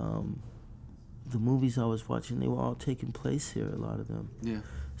 the movies I was watching, they were all taking place here, a lot of them. Yeah.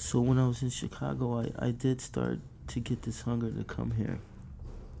 So when I was in Chicago, I did start to get this hunger to come here.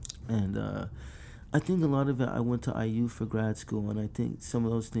 And I think a lot of it, I went to IU for grad school, and I think some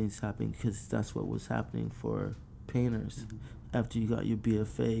of those things happened because that's what was happening for painters. After you got your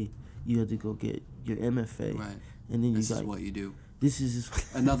BFA, you had to go get your MFA. Right. And then this is what you do. This is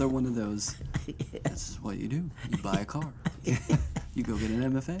just another one of those. Yeah. This is what you do. You buy a car. You go get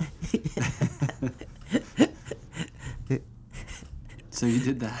an MFA. So you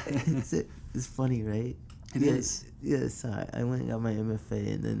did that. It's funny, right? It is. Yes, I went and got my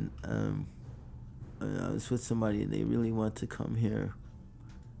MFA, and then I was with somebody, and they really wanted to come here,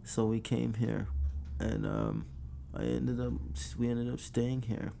 so we came here, and we ended up staying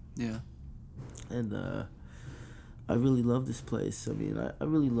here. Yeah. And I really love this place. I mean, I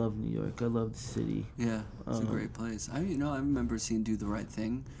really love New York. I love the city. Yeah, it's a great place. I remember seeing Do the Right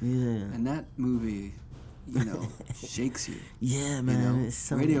Thing. Yeah. And that movie, shakes you. Yeah, man. It's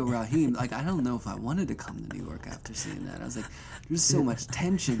so Radio Raheem, like, I don't know if I wanted to come to New York after seeing that. I was like, there's so much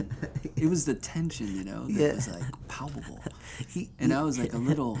tension. It was the tension, that was, like, palpable. And I was, like, a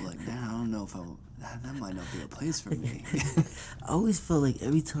little, like, man, I don't know if that might not be a place for me. I always felt like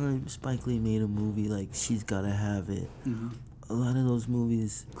every time Spike Lee made a movie, like, She's Gotta Have It. Mm-hmm. A lot of those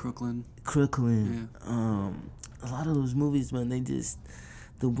movies... Crooklyn. Yeah. A lot of those movies, man, they just...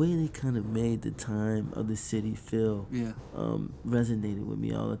 The way they kind of made the time of the city feel resonated with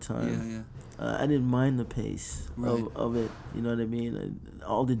me all the time. Yeah. I didn't mind the pace of it, you know what I mean?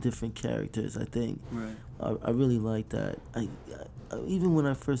 All the different characters, I think. Right. I really like that. I even when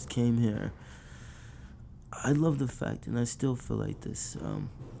I first came here, I love the fact, and I still feel like this,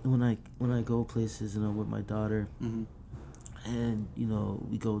 when I go places and I'm with my daughter, mm-hmm. and,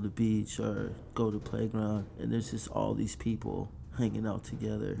 we go to the beach or go to the playground, and there's just all these people hanging out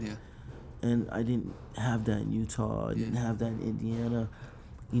together. Yeah. And I didn't have that in Utah. I didn't have that in Indiana.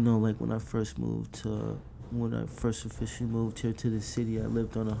 Like when I first officially moved here to the city, I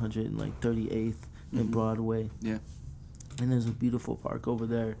lived on 138th mm-hmm. and Broadway. Yeah. And there's a beautiful park over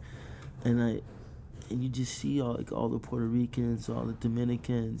there. And you just see all the Puerto Ricans, all the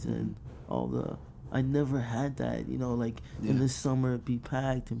Dominicans, and I never had that, in the summer it'd be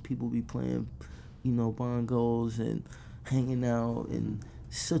packed and people be playing, bongos and hanging out and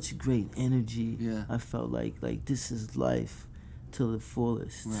such great energy. Yeah. I felt like this is life to the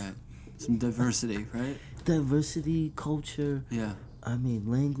fullest. Right. Some diversity, right? Diversity, culture. Yeah. I mean,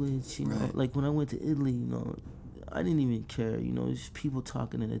 language, right. Like when I went to Italy, I didn't even care, there's people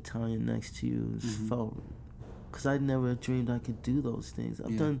talking in Italian next to you. It mm-hmm. felt, because I never dreamed I could do those things.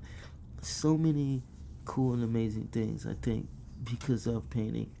 I've done so many cool and amazing things, I think, because of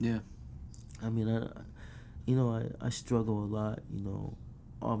painting. Yeah. I mean, I struggle a lot,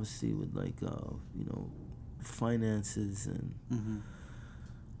 obviously with finances and, mm-hmm.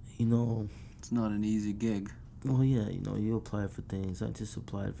 It's not an easy gig. Well, yeah, you apply for things. I just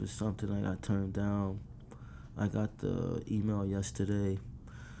applied for something. I got turned down. I got the email yesterday.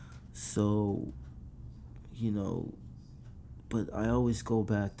 So, but I always go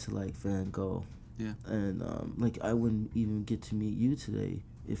back to, Van Gogh. Yeah. And, I wouldn't even get to meet you today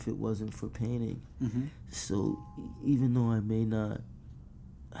if it wasn't for painting. Mm-hmm. So even though I may not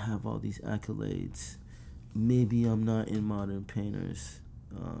have all these accolades, maybe I'm not in modern painters,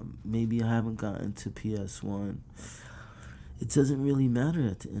 maybe I haven't gotten to PS1, it doesn't really matter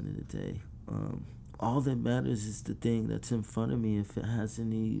at the end of the day. All that matters is the thing that's in front of me. If it has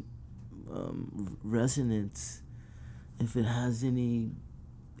any resonance, if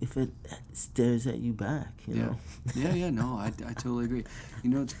it stares at you back, know? No, I totally agree.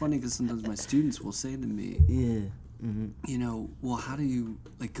 It's funny because sometimes my students will say to me, mm-hmm. Well, how do you,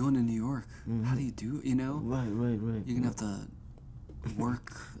 going to New York, mm-hmm. how do you do, Right. You're going to have to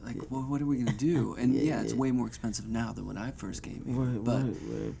work, well, what are we going to do? And it's way more expensive now than when I first came here. Right, but,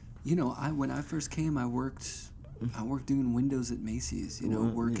 right. When I first came, I worked doing windows at Macy's,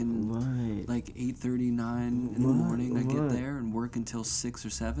 working 8:30, 9 in the morning. I get there and work until 6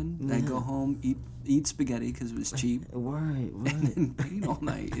 or 7. Yeah. I go home, eat spaghetti because it was cheap. Right. And then paint all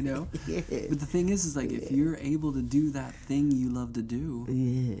night, Yeah. But the thing is if you're able to do that thing you love to do,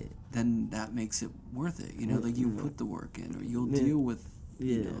 then that makes it worth it. You put the work in, or you'll deal with,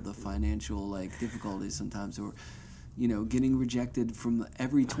 the financial difficulties sometimes, or getting rejected from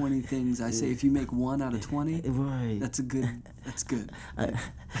every 20 things. I say if you make 1 out of 20, right, that's good.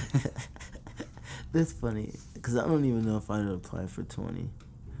 That's funny, because I don't even know if I'd apply for 20.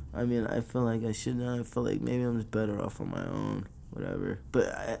 I mean, I feel like I should not. I feel like maybe I'm just better off on my own, whatever.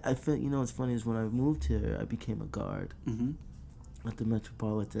 But I feel, what's funny is when I moved here, I became a guard mm-hmm. at the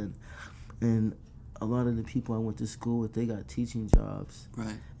Metropolitan. And a lot of the people I went to school with, they got teaching jobs.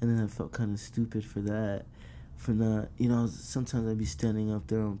 Right. And then I felt kind of stupid for that. For not, sometimes I'd be standing up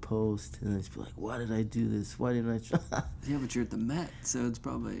there on post and I'd be like, why did I do this? Why didn't I try? Yeah, but you're at the Met, so it's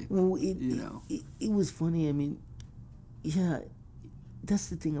probably, It was funny. I mean, that's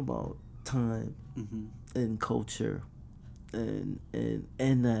the thing about time mm-hmm. and culture and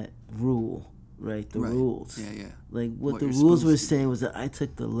that rule, right? The rules. Yeah. What the rules were saying was that I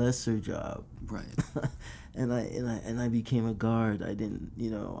took the lesser job. Right. And I became a guard. I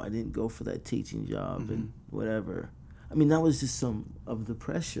didn't go for that teaching job mm-hmm. and whatever. I mean, that was just some of the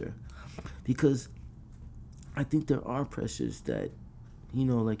pressure, because I think there are pressures that,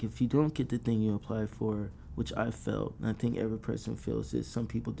 if you don't get the thing you apply for, which I felt, and I think every person feels this. Some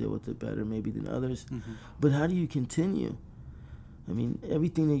people deal with it better maybe than others. Mm-hmm. But how do you continue? I mean,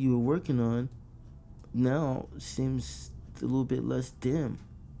 everything that you were working on now seems a little bit less dim.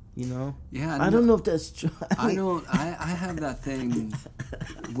 you know? Yeah. I don't know if that's true. I have that thing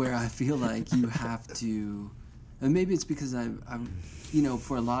where I feel like you have to, and maybe it's because I'm, you know,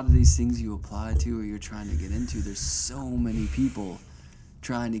 for a lot of these things you apply to or you're trying to get into, there's so many people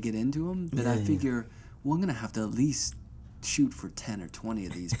trying to get into them that I figure, well, I'm going to have to at least shoot for 10 or 20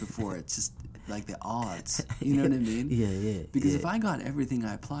 of these before it's just like the odds. You know what I mean? Yeah. Because if I got everything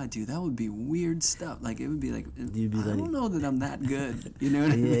I applied to, that would be weird stuff. Like, it would be like, I don't know that I'm that good. You know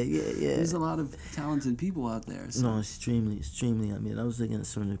what I mean? Yeah. There's a lot of talented people out there. So. No, extremely. I mean, I was looking at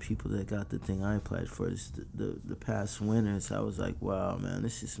some of the people that got the thing I applied for, the past winners. I was like, wow, man,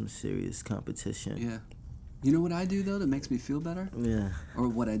 this is some serious competition. Yeah. You know what I do, though, that makes me feel better? Yeah. Or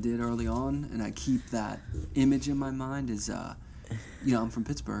what I did early on, and I keep that image in my mind is, you know, I'm from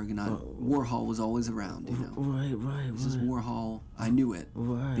Pittsburgh, and Warhol was always around, you know. Right. This is Warhol. I knew it,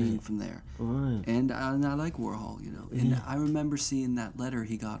 being from there. Right. And I like Warhol, you know. And I remember seeing that letter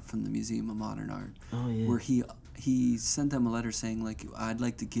he got from the Museum of Modern Art, where he sent them a letter saying, like, I'd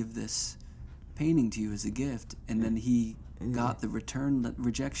like to give this painting to you as a gift, and then he got the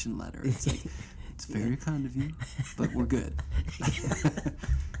rejection letter. It's like... It's very kind of you, but we're good.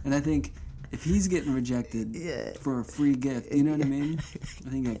 And I think if he's getting rejected for a free gift, you know what I mean? I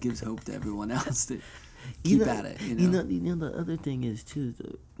think that gives hope to everyone else to keep at it. You know, the other thing is too.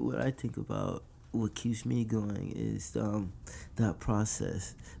 What I think about what keeps me going is that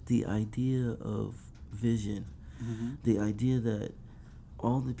process, the idea of vision, the idea that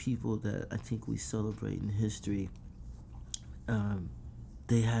all the people that I think we celebrate in history,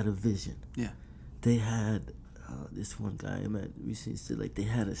 they had a vision. Yeah. They had this one guy I met recently said, like, they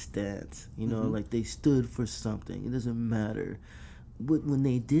had a stance, you know, like they stood for something. It doesn't matter. But when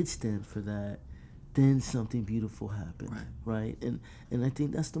they did stand for that, then something beautiful happened, right? And I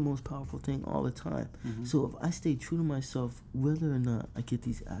think that's the most powerful thing all the time. So if I stay true to myself, whether or not I get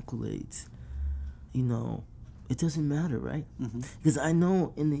these accolades, you know, it doesn't matter, right? Because I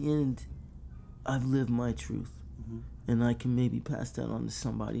know in the end, I've lived my truth. And I can maybe pass that on to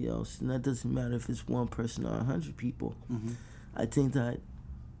somebody else. And that doesn't matter if it's one person or 100 people. I think that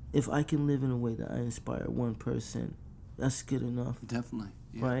if I can live in a way that I inspire one person, that's good enough. Definitely.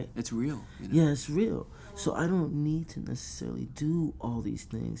 Yeah. Right? It's real. You know? Yeah, it's real. So I don't need to necessarily do all these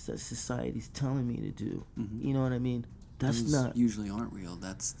things that society's telling me to do. You know what I mean? That's Those not... usually aren't real.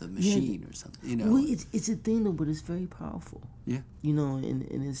 That's the machine or something, you know? Well, it's a thing, though, but it's very powerful. Yeah. You know, and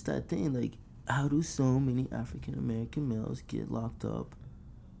it's that thing, like... How do so many African-American males get locked up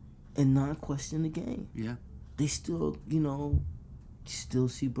and not question the game? Yeah. They still, you know, still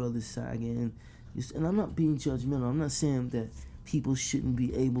see brothers sagging. And I'm not being judgmental. I'm not saying that people shouldn't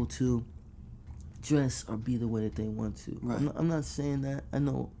be able to dress or be the way that they want to. Right. I'm not saying that. I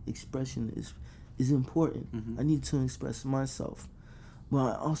know expression is important. I need to express myself. But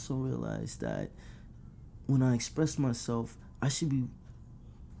I also realize that when I express myself, I should be...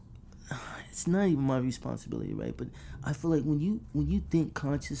 It's not even my responsibility, right? But I feel like when you think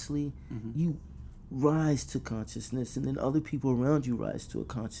consciously, you rise to consciousness, and then other people around you rise to a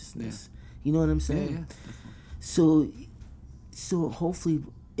consciousness. Yeah. You know what I'm saying? Yeah. So hopefully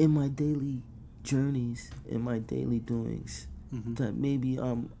in my daily journeys, in my daily doings, that maybe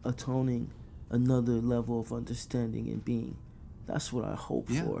I'm atoning another level of understanding and being. That's what I hope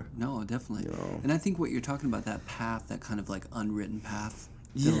for. No, definitely. You know? And I think what you're talking about, that path, that kind of like unwritten path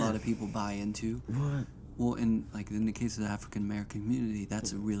that a lot of people buy into. Right. Well, in the case of the African American community,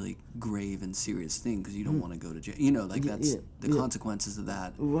 that's a really grave and serious thing because you don't want to go to jail. You know, like the consequences of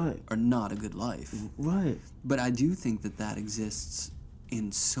that are not a good life. Right. But I do think that exists in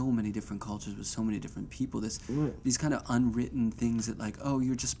so many different cultures with so many different people. These kind of unwritten things that, like, oh,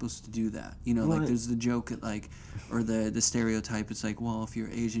 you're just supposed to do that. You know, like there's the joke at, like, or the stereotype. It's like, well, if you're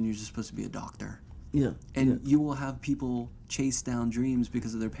Asian, you're just supposed to be a doctor. Yeah. And you will have people chase down dreams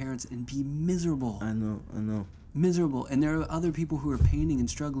because of their parents and be miserable. I know. Miserable. And there are other people who are painting and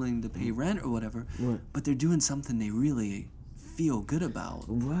struggling to pay rent or whatever, but they're doing something they really feel good about.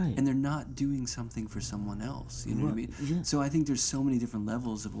 Right. And they're not doing something for someone else. You know what I mean? Yeah. So I think there's so many different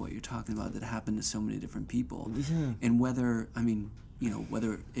levels of what you're talking about that happen to so many different people. Yeah. And whether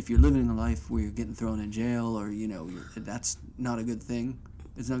if you're living a life where you're getting thrown in jail or, you know, that's not a good thing.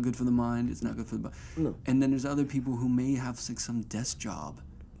 It's not good for the mind. It's not good for the body. No. And then there's other people who may have like some desk job,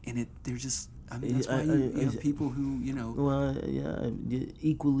 and they're just. I mean, that's why you have people who, you know. Well,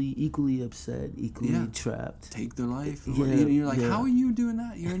 equally upset, equally trapped. Take their life. You're like, how are you doing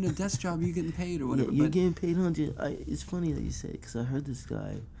that? You're in a desk job. You're getting paid or whatever. You're getting paid $100. It's funny that you say it because I heard this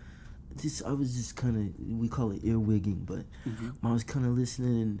guy. I was just kind of, we call it earwigging, but I was kind of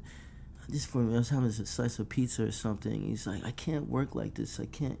listening and just for me, I was having a slice of pizza or something. He's like, I can't work like this. I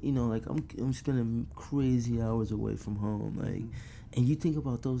can't, like I'm spending crazy hours away from home. Like, and you think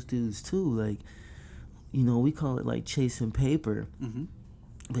about those dudes too. Like, we call it like chasing paper. Mm-hmm.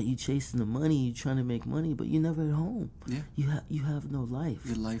 But you chasing the money, you trying to make money, but you're never at home. Yeah. You have no life.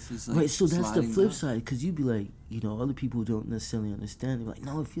 Your life is like right. So that's the flip down. side, because you'd be like, other people don't necessarily understand. They're like,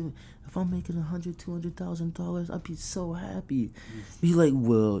 no, if I'm making $100,000-$200,000, I'd be so happy. Be like,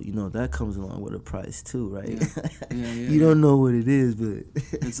 well, that comes along with a price too, right? Yeah. You don't know what it is, but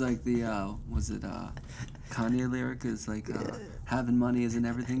it's like the Kanye lyric is like having money isn't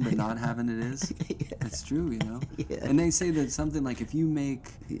everything, but not having it is. It's true, Yeah. And they say that something like if you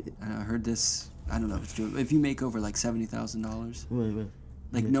make, I heard this, I don't know if it's true, if you make over like $70,000, right.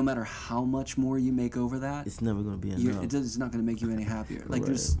 Like no matter how much more you make over that, it's never going to be enough. It's not going to make you any happier. Like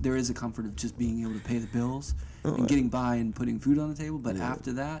right. there is a comfort of just being able to pay the bills and getting by and putting food on the table. But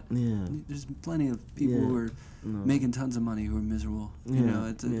after that, there's plenty of people who are making tons of money who are miserable.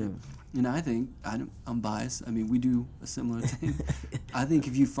 I think I'm biased. I mean, we do a similar thing. I think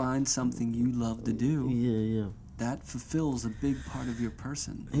if you find something you love to do, that fulfills a big part of your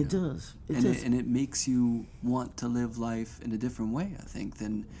person. It does. And it makes you want to live life in a different way, I think,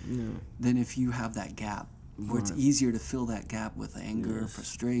 than if you have that gap, where it's easier to fill that gap with anger,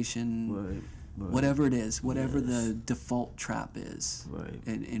 frustration, whatever it is, whatever the default trap is,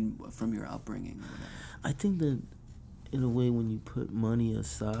 in from your upbringing or whatever. I think that, in a way, when you put money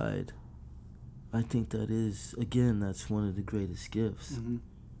aside, I think that's one of the greatest gifts. Mm-hmm.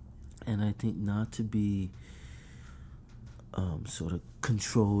 And I think not to be sort of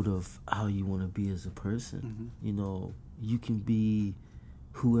controlled of how you want to be as a person. Mm-hmm. You can be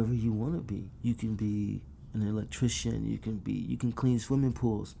whoever you want to be. You can be an electrician. You can clean swimming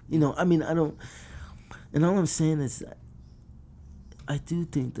pools. And all I'm saying is, I do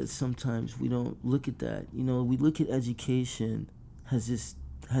think that sometimes we don't look at that. We look at education as this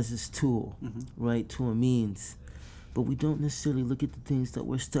tool, right, to a means, but we don't necessarily look at the things that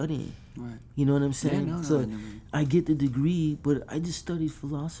we're studying. Right. You know what I'm saying? Yeah, so I get the degree, but I just studied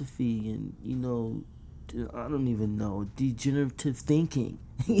philosophy and, I don't even know, degenerative thinking.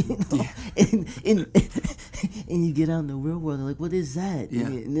 And you get out in the real world, like, what is that? Yeah.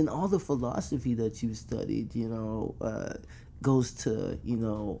 And then all the philosophy that you studied, goes to,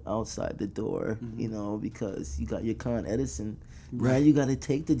 outside the door, because you got your Con Edison. Right. Now you got to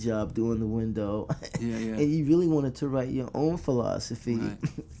take the job doing the window. Yeah. And you really wanted to write your own philosophy,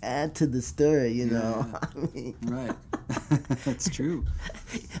 add to the story, Yeah. I mean, right. That's true.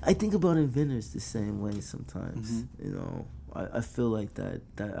 I think about inventors the same way sometimes. Mm-hmm. I feel like that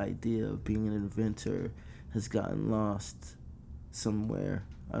idea of being an inventor has gotten lost somewhere.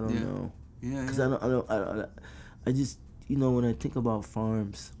 I don't know. Yeah. Because I just, when I think about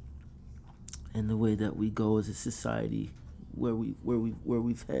farms and the way that we go as a society, where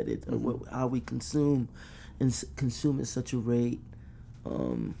we've headed, or how we consume at such a rate,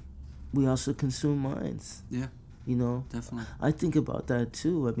 we also consume minds. Yeah. Definitely. I think about that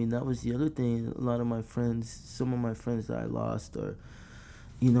too. I mean, that was the other thing. A lot of my friends, some of my friends that I lost, or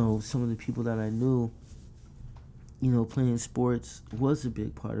some of the people that I knew, playing sports was a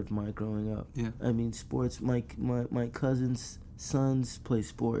big part of my growing up. Yeah. I mean, sports. My cousins' sons play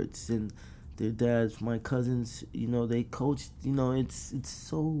sports, and their dads, my cousins, they coached. It's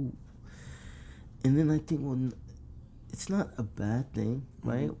so. And then I think, well, it's not a bad thing,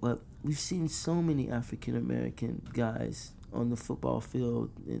 right? Mm-hmm. But we've seen so many African American guys on the football field,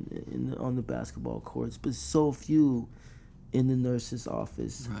 on the basketball courts, but so few in the nurse's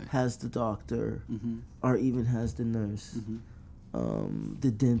office has the doctor, or even has the nurse,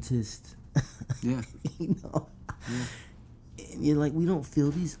 the dentist. Yeah. Yeah. And you're like, we don't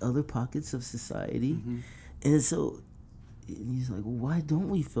feel these other pockets of society. And so he's like, well, why don't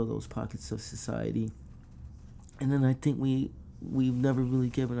we feel those pockets of society? And then I think we've never really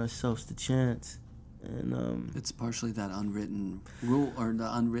given ourselves the chance. And it's partially that unwritten rule, or the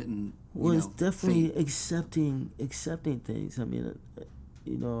unwritten it's definitely fate. accepting things. I mean,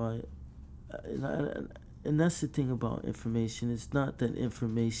 and that's the thing about information. It's not that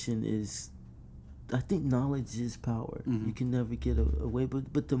information is, I think knowledge is power. You can never get away,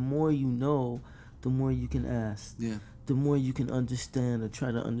 but the more you know, the more you can ask. Yeah. The more you can understand or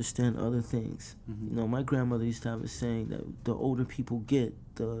try to understand other things. My grandmother used to have a saying that the older people get,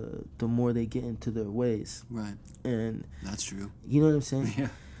 the more they get into their ways. Right. And that's true. You know what I'm saying? Yeah.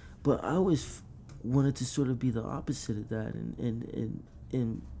 But I always wanted to sort of be the opposite of that, and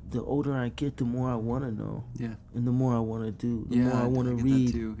the older I get, the more I want to know. Yeah. And the more I want to do. The more I want to read.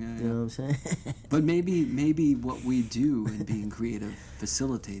 That too. Yeah, you know what I'm saying? But maybe what we do in being creative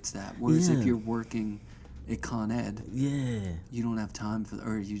facilitates that. Whereas if you're working at Con Ed, you don't have time for,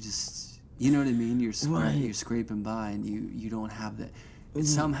 or you just, you know what I mean? You're scraping by, and you don't have that. It's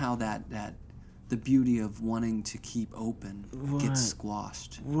somehow that the beauty of wanting to keep open gets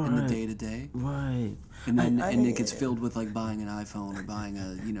squashed in the day-to-day. Right. And then it gets filled with like buying an iPhone or buying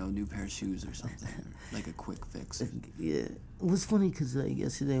a new pair of shoes or something, or like a quick fix. Yeah. It was funny because like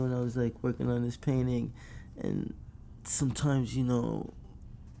yesterday when I was like working on this painting, and sometimes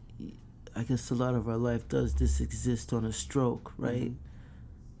I guess a lot of our life does this exist on a stroke, right?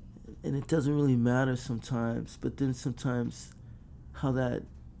 Mm-hmm. And it doesn't really matter sometimes, but then sometimes how that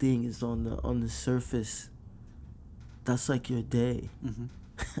thing is on the surface, that's like your day. Mm-hmm.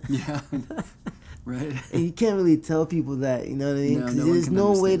 Yeah. Right. And you can't really tell people that, you know what I mean? Because there's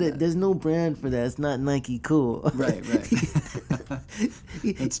no way that there's no brand for that. It's not Nike cool. Right.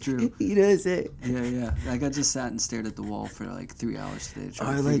 That's true. You know what I'm saying? Yeah. Like I just sat and stared at the wall for like 3 hours today to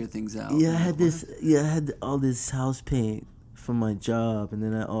try to figure things out. Yeah, I had all this house paint from my job, and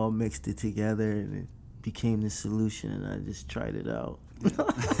then I all mixed it together, and it became the solution, and I just tried it out.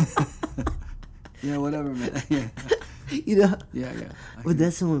 Yeah, whatever, man. Yeah. Yeah. But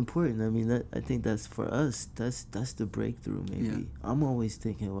that's so important. I mean, I think that's for us. That's the breakthrough. Maybe I'm always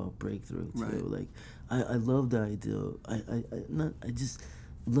thinking about breakthrough too. Right. Like, I love the idea. I just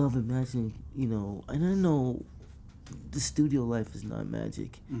love imagining. And I know the studio life is not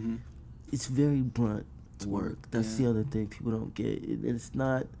magic. Mm-hmm. It's very blunt work. That's the other thing people don't get. It's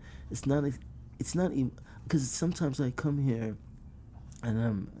not even, because sometimes I come here and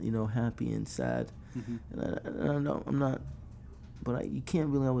I'm happy and sad. Mm-hmm. And I'm not, but you can't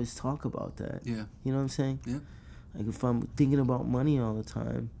really always talk about that. Yeah. You know what I'm saying? Yeah. Like if I'm thinking about money all the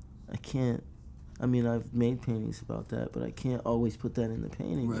time, I can't. I mean, I've made paintings about that, but I can't always put that in the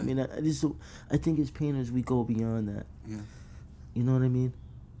painting. Right. I mean, I think as painters we go beyond that. Yeah. You know what I mean?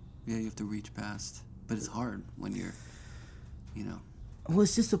 Yeah, you have to reach past, but it's hard when you're, Well,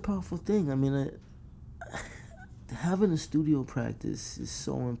 it's just a powerful thing. I mean, having a studio practice is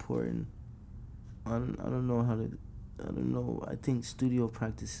so important. I don't know. I think studio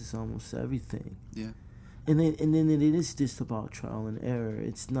practice is almost everything. Yeah. And then it is just about trial and error.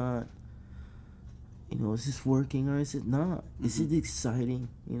 It's not, is this working or is it not? Mm-hmm. Is it exciting?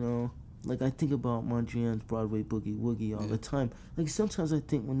 Like I think about Mondrian's Broadway Boogie Woogie all the time. Like sometimes I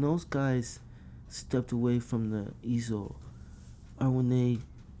think when those guys stepped away from the easel, or when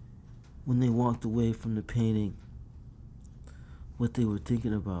they walked away from the painting, what they were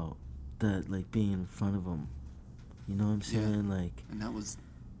thinking about, that like being in front of them, you know what I'm saying? Yeah. Like, and that was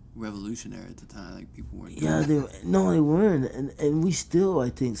revolutionary at the time. Like people weren't. Yeah, they weren't, and we still, I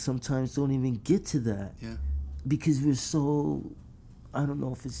think, sometimes don't even get to that. Yeah. Because we're so, I don't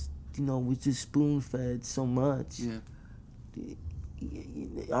know if it's we're just spoon fed so much. Yeah.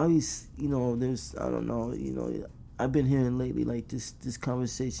 Always, there's, I don't know, I've been hearing lately like this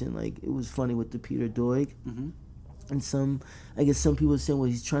conversation, like it was funny with the Peter Doig. Mm-hmm. And I guess some people are saying,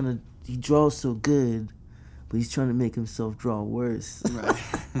 well, he draws so good, but he's trying to make himself draw worse. Right.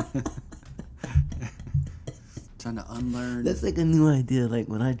 Trying to unlearn. That's like a new idea. Like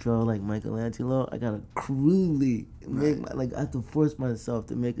when I draw like Michelangelo, I gotta cruelly I have to force myself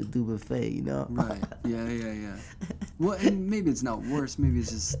to make a dubuffet, Right. Yeah. Well, and maybe it's not worse. Maybe it's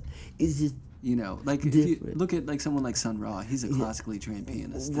just like if you look at like someone like Sun Ra, he's a classically trained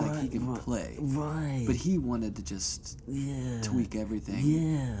pianist. Right, like he can play. Right. But he wanted to just tweak everything.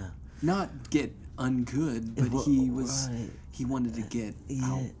 Yeah. Not get ungood, but he wanted to get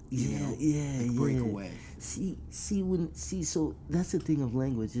out. Break away. So that's the thing of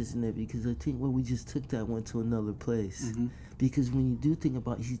language, isn't it? Because I think we just took that one to another place. Mm-hmm. Because when you do think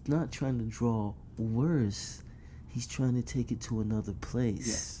about it, he's not trying to draw worse. He's trying to take it to another place.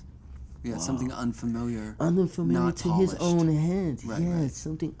 Yes. Yeah, something unfamiliar. Unfamiliar to polished. his own hand. Right, It's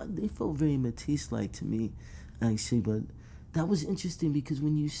something, they felt very Matisse-like to me, actually, but that was interesting because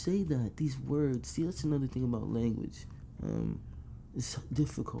when you say that, these words, that's another thing about language. It's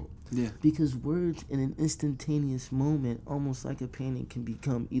difficult. Yeah. Because words in an instantaneous moment, almost like a painting, can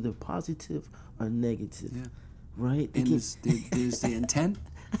become either positive or negative. Yeah. Right? And there's the intent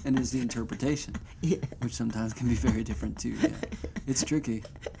and there's the interpretation, which sometimes can be very different too. Yeah. It's tricky.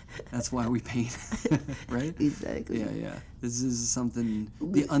 That's why we paint, right? Exactly. Yeah. This is something,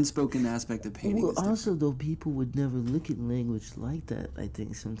 the unspoken aspect of painting. Well, also, though, people would never look at language like that, I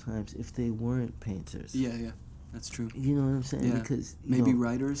think, sometimes, if they weren't painters. Yeah. That's true. You know what I'm saying? Yeah. Because maybe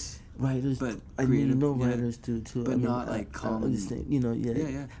writers, but I creative, mean, writers do too. But I mean, not like common.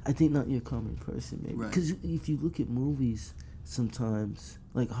 Yeah. I think not your common person, maybe. Because if you look at movies, sometimes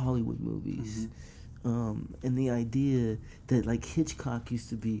like Hollywood movies, and the idea that like Hitchcock used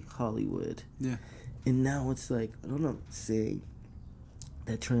to be Hollywood, and now it's like, I don't know, say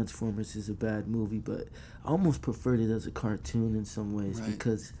that Transformers is a bad movie, but I almost preferred it as a cartoon in some ways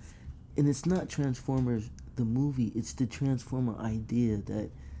because, and it's not Transformers the movie, it's the Transformer idea that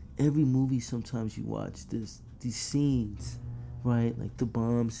every movie sometimes you watch, there's these scenes, right? Like the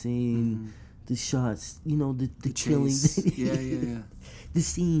bomb scene, the shots, the killing. Yeah. The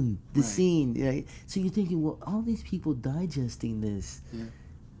scene, right? So you're thinking, well, all these people digesting this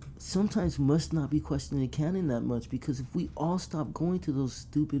sometimes must not be questioning the canon that much, because if we all stopped going to those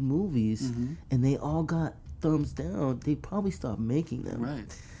stupid movies and they all got thumbs down, they probably stopped making them. Right.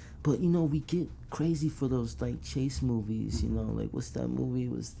 But, we get crazy for those, like, chase movies, like, what's that movie?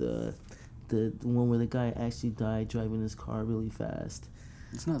 It was the one where the guy actually died driving his car really fast.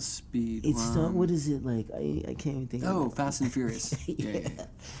 It's not Speed. It's not, what is it, like, I can't even think of it. Oh, Fast and Furious. Yeah.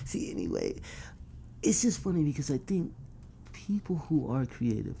 See, anyway, it's just funny because I think people who are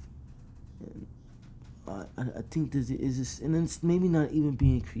creative, and I think is this, and it's maybe not even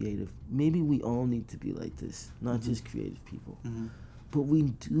being creative. Maybe we all need to be like this, not just creative people. But we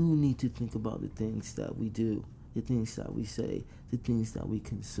do need to think about the things that we do, the things that we say, the things that we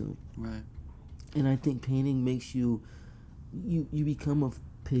consume. Right. And I think painting makes you become a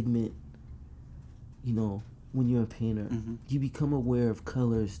pigment, when you're a painter. You become aware of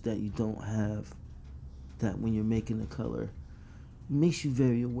colors that you don't have, that when you're making a color. It makes you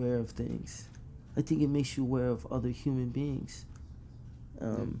very aware of things. I think it makes you aware of other human beings.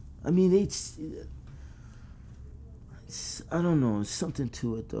 I mean, it's I don't know, there's something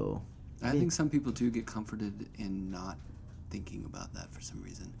to it though. I think some people do get comforted in not thinking about that for some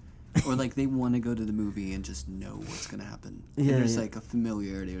reason. Or like they want to go to the movie and just know what's going to happen. Yeah, there's like a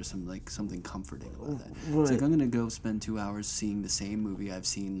familiarity or something comforting about that. Right. It's like, I'm going to go spend 2 hours seeing the same movie I've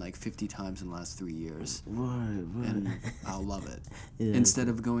seen like 50 times in the last 3 years. Right. And I'll love it. Yeah. Instead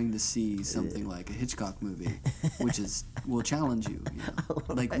of going to see something like a Hitchcock movie, which will challenge you.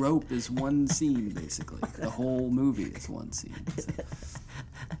 Like Rope is one scene, basically. The whole movie is one scene. So.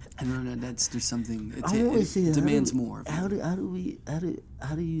 I don't know. There's something. It demands more. How do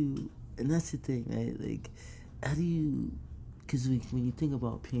you? And that's the thing, right? Like, how do you? Because when you think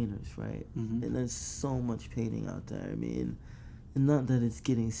about painters, right? And there's so much painting out there. I mean, and not that it's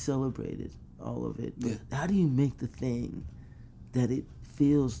getting celebrated, all of it. But how do you make the thing that it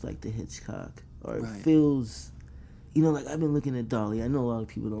feels like the Hitchcock, or it feels, like I've been looking at Dali. I know a lot of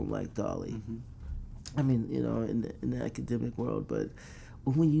people don't like Dali. I mean, in the academic world, but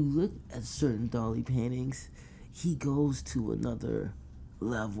when you look at certain Dali paintings, he goes to another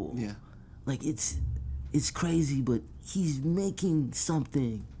level. Yeah. Like it's crazy, but he's making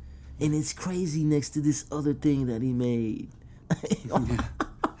something, and it's crazy next to this other thing that he made.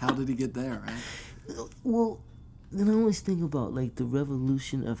 How did he get there, right? Well, then I always think about like the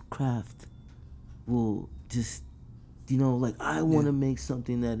revolution of craft will just, like I want to make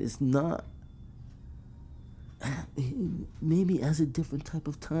something that is not, maybe has a different type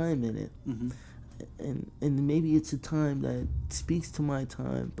of time in it. And maybe it's a time that speaks to my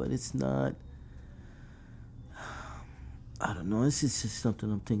time, but it's not, I don't know, it's just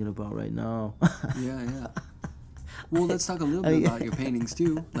something I'm thinking about right now. Yeah. Well, let's talk a little bit about your paintings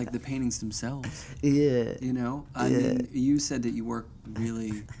too, like the paintings themselves. Yeah. I mean, you said that you work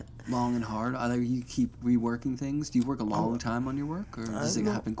really long and hard. You keep reworking things. Do you work a long time on your work, or does it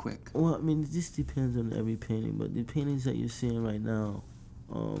happen quick? Well, I mean, it just depends on every painting, but the paintings that you're seeing right now,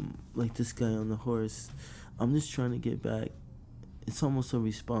 like this guy on the horse, I'm just trying to get back. It's almost a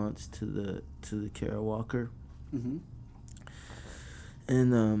response to the Kara Walker.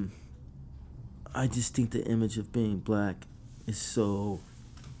 And I just think the image of being black is so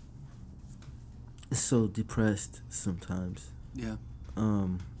depressed sometimes. Yeah.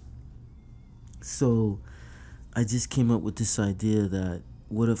 So I just came up with this idea that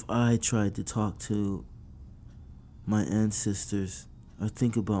what if I tried to talk to my ancestors, or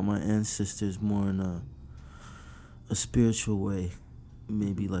think about my ancestors more in a spiritual way,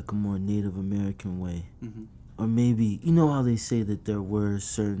 maybe like a more Native American way. Or maybe, how they say that there were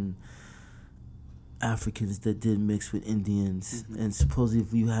certain Africans that did mix with Indians, and supposedly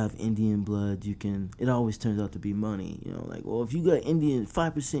if you have Indian blood, it always turns out to be money, like, well, if you got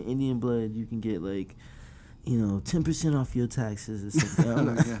 5% Indian blood, you can get like, 10% off your taxes or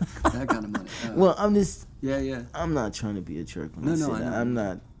something. Yeah, that kind of money. Well, I'm just, yeah. I'm not trying to be a jerk when I say that. I know. I'm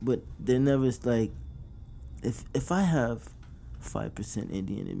not, but they're never like, if I have 5%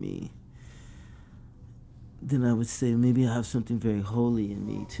 Indian in me, then I would say maybe I have something very holy in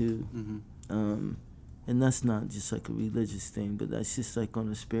me too. Mm-hmm. And that's not just like a religious thing, but that's just like on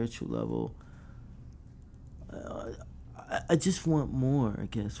a spiritual level. I just want more, I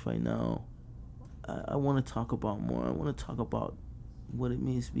guess, right now. I want to talk about more. I want to talk about what it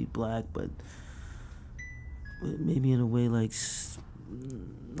means to be black, but maybe in a way like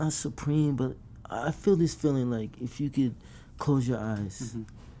not supreme, but I feel this feeling like if you could close your eyes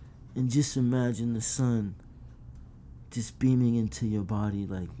and just imagine the sun just beaming into your body,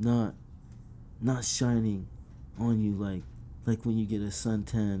 like not shining on you like when you get a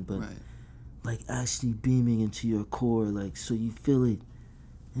suntan, but like actually beaming into your core, like so you feel it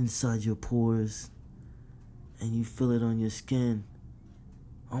inside your pores and you feel it on your skin,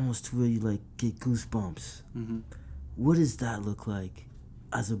 almost to where you like get goosebumps. What does that look like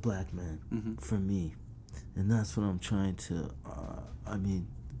as a black man for me? And that's what I'm trying to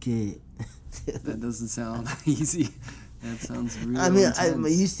get. That doesn't sound easy. That sounds really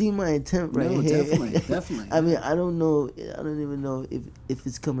intense. You see my intent right here. Definitely. I don't know. I don't even know if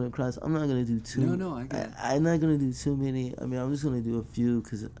it's coming across. I'm not gonna do too. No, I get it. I'm not gonna do too many. I'm just gonna do a few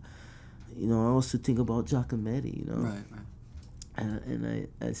because, I also think about Giacometti. Right. And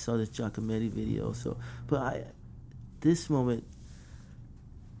I saw this Giacometti video. So, but this moment,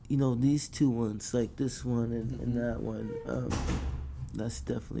 these two ones, like this one and that one, that's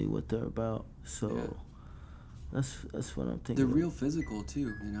definitely what they're about. So. Yeah. That's what I'm thinking. They're real physical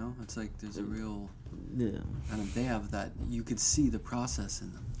too, It's like there's a real they have that, you could see the process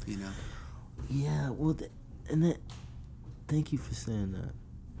in them, Yeah, well, thank you for saying that.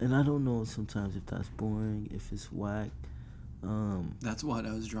 And I don't know sometimes if that's boring, if it's whack. That's what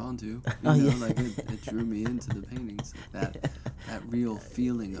I was drawn to. Yeah. Like it drew me into the paintings. Like that real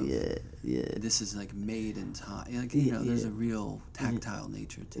feeling of this is like made in time. Like there's a real tactile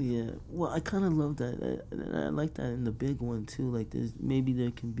nature to it. Yeah. Well, I kind of love that, and I like that in the big one too. Like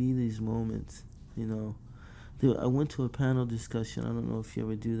there can be these moments. I went to a panel discussion. I don't know if you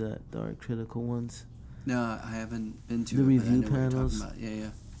ever do that, the art critical ones. No, I haven't been to the it, review but I know panels. What you're talking about. Yeah.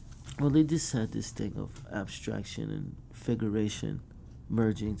 Well, they just had this thing of abstraction and figuration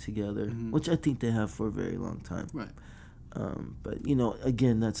merging together, which I think they have for a very long time. Right. But,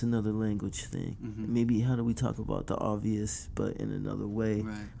 again, that's another language thing. Maybe how do we talk about the obvious, but in another way,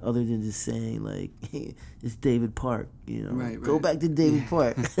 other than just saying, like, hey, it's David Park, Go back to David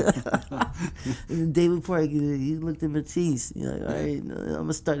Park. David Park, he looked at Matisse. Like, all right, I'm going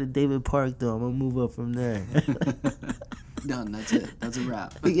to start at David Park, though. I'm going to move up from there. Done. That's it. That's a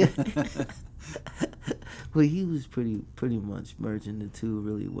wrap. Yeah. Well, he was pretty much merging the two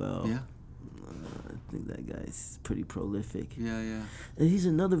really well. Yeah. I think that guy's pretty prolific. Yeah. And he's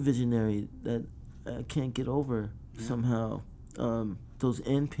another visionary that I can't get over somehow. Those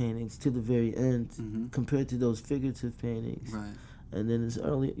end paintings to the very end compared to those figurative paintings. Right. And then it's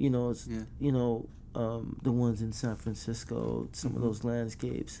early, the ones in San Francisco, some of those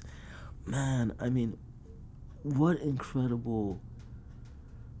landscapes. Man, what incredible,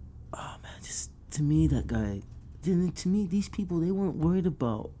 just to me, that guy, to me, these people, they weren't worried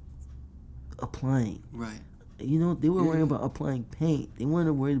about applying. Right. They were worried about applying paint. They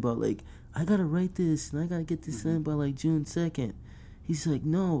weren't worried about, like, I gotta write this and I gotta get this in by, like, June 2nd. He's like,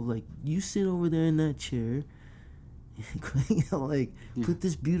 no, like, you sit over there in that chair, put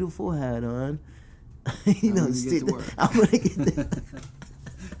this beautiful hat on, I'm gonna get to work. I'm gonna get there.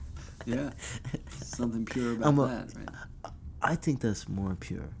 Yeah. Something pure about that, right? I think that's more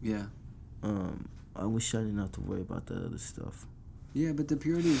pure. Yeah. I wish I didn't have to worry about that other stuff. Yeah, but the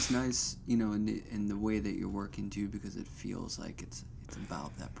purity is nice, in the way that you're working too, because it feels like it's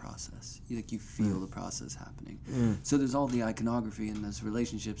about that process. You feel the process happening. So there's all the iconography and those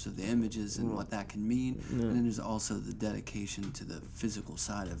relationships of the images and what that can mean, and then there's also the dedication to the physical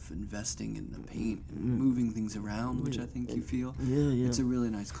side of investing in the paint and moving things around, which I think you feel. Yeah. It's a really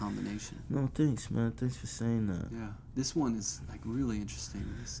nice combination. No, thanks, man. Thanks for saying that. Yeah, this one is like really interesting.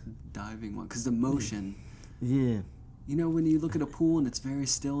 This diving one, because the motion. Yeah. When you look at a pool and it's very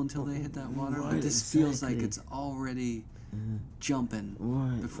still until they hit that water, but this feels like it's already jumping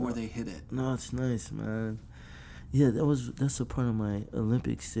before they hit it. No, it's nice, man. Yeah, that's a part of my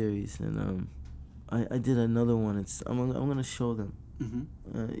Olympic series, and I did another one. I'm gonna show them.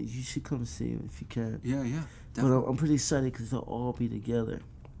 You should come see them if you can. Yeah, but I'm pretty excited because they'll all be together.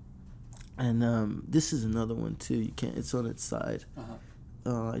 And this is another one too. You can't. It's on its side.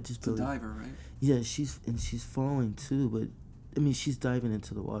 It's a diver, right? Yeah, she's falling too, but she's diving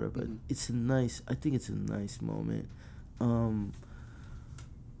into the water. But I think it's a nice moment.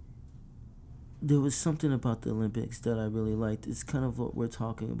 there was something about the Olympics that I really liked. It's kind of what we're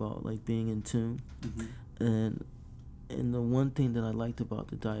talking about, like being in tune. Mm-hmm. And the one thing that I liked about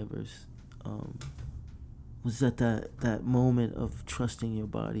the divers was that moment of trusting your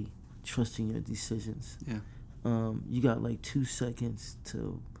body, trusting your decisions. Yeah. You got like 2 seconds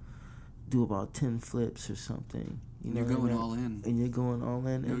to do about 10 flips or something. You're going all in. And you're going all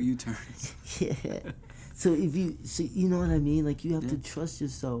in. No U-turns. Yeah. So you know what I mean? Like, you have to trust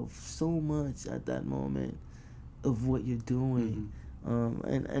yourself so much at that moment of what you're doing.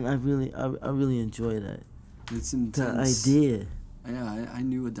 Mm-hmm. And I really enjoy that. It's intense. That idea. Yeah, I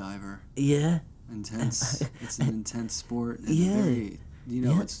knew a diver. Yeah. Intense. It's an intense sport. And very,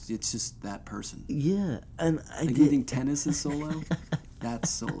 it's just that person. Yeah. And you think tennis is solo?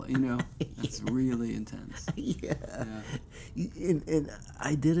 That's solo, it's really intense. Yeah. And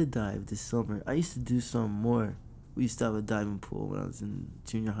I did a dive this summer. I used to do some more. We used to have a diving pool when I was in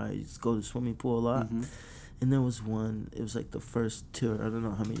junior high. I used to go to the swimming pool a lot. Mm-hmm. And there was one, it was like the first tour. I don't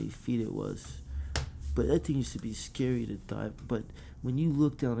know how many feet it was. But that thing used to be scary to dive. But when you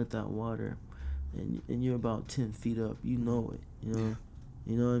look down at that water and you're about 10 feet up, you know it, Yeah.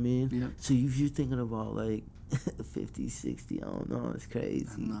 You know what I mean? Yeah. So if you're thinking about like 50, 60, I don't know, it's crazy.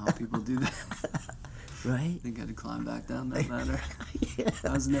 I don't know how people do that. Right? I think I had to climb back down that ladder. Yeah.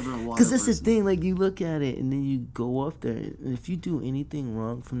 I was never a water Because that's person. the thing, like, you look at it and then you go up there, and if you do anything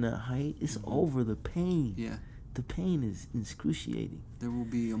wrong from that height, it's over. The pain. Yeah. The pain is excruciating. There will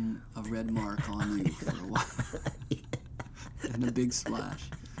be a red mark on you for a while. And a big splash.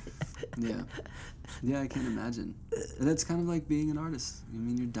 Yeah. Yeah, I can't imagine. And that's kind of like being an artist. I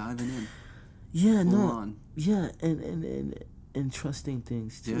mean, you're diving in. Yeah, full no. on. Yeah, and trusting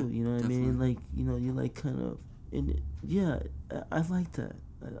things too. Yeah, you know what definitely. I mean? Like, you're like kind of, I like that.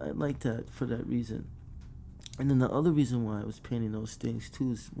 I like that for that reason. And then the other reason why I was painting those things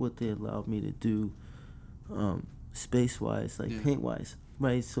too is what they allowed me to do, space-wise, like paint-wise,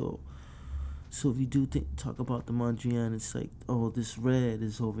 right? So if you do talk about the Mondrian, it's like, oh, this red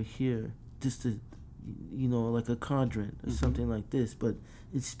is over here, just to, like a quadrant or something like this, but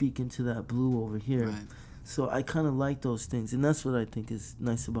it's speaking to that blue over here. Right. So I kind of like those things, and that's what I think is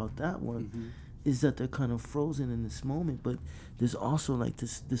nice about that one, is that they're kind of frozen in this moment, but there's also like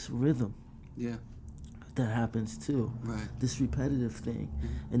this rhythm. Yeah. That happens too. Right. This repetitive thing,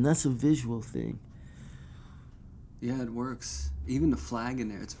 and that's a visual thing. Yeah, it works. Even the flag in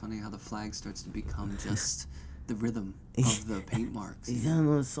there, it's funny how the flag starts to become just the rhythm of the paint marks. Yeah,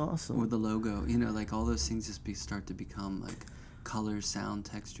 no, it's awesome. Or the logo, like all those things just start to become like color, sound,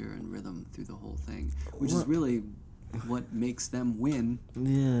 texture, and rhythm through the whole thing, which is really what makes them win.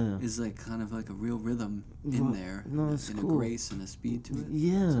 Yeah. Is like kind of like a real rhythm in there. No, it's and cool. a grace and a speed to it.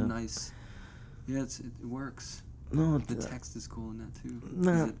 Yeah. It's a nice. Yeah, it works. No, the text is cool in that too.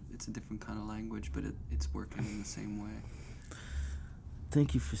 No. It's a different kind of language, but it's working in the same way.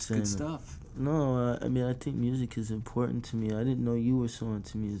 Thank you for saying Good that. stuff. No, I mean, I think music is important to me. I didn't know you were so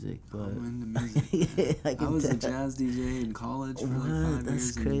into music, but I'm into music. I was a jazz DJ in college for like 5 years.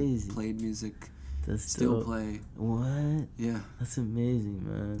 That's crazy. And played music. That's still dope. play. What? Yeah. That's amazing,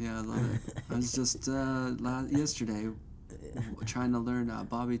 man. Yeah, I love it. I was just yesterday trying to learn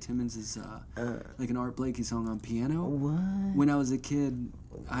Bobby Timmons' like an Art Blakey song on piano. What? When I was a kid,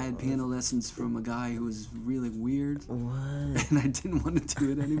 I had piano lessons from a guy who was really weird. What? And I didn't want to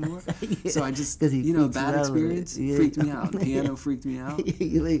do it anymore. Yeah. So I just, freaked bad experience freaked me out. Piano freaked me out.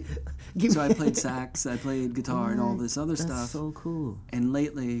 So I played sax, I played guitar, and all this other stuff. That's so cool. And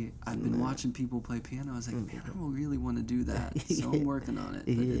lately, I've been watching people play piano. I was like, man, I don't really want to do that. So I'm working on it.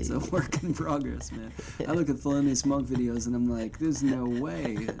 But it's a work in progress, man. I look at Thelonious Monk videos, and I'm like, there's no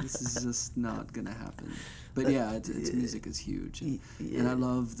way. This is just not going to happen. But yeah, it's music is huge. And I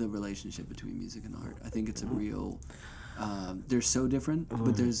love the relationship between music and art. I think it's a real... they're so different,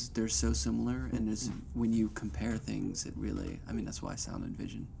 but they're so similar. And when you compare things, it really... I mean, that's why Sound and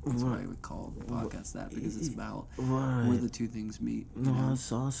Vision. That's why I would call the podcast that, because it's about where the two things meet. No,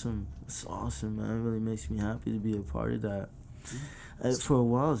 it's awesome. It's awesome, man. It really makes me happy to be a part of that. For a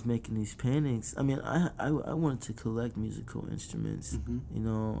while, I was making these paintings. I mean, I wanted to collect musical instruments,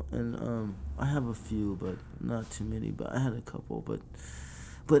 and I have a few, but not too many. But I had a couple,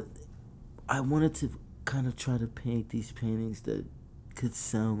 but I wanted to kind of try to paint these paintings that could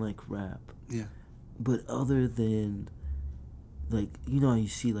sound like rap. Yeah. But other than, like, how you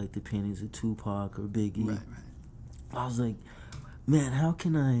see like the paintings of Tupac or Biggie. Right. I was like, man, how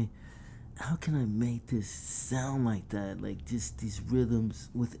can I make this sound like that? Like, just these rhythms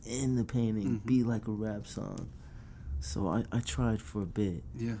within the painting be like a rap song. So I tried for a bit.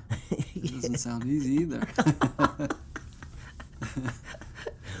 Yeah. It doesn't sound easy either.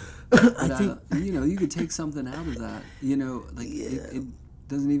 But you could take something out of that. It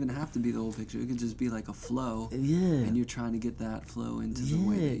doesn't even have to be the whole picture. It could just be like a flow. Yeah. And you're trying to get that flow into the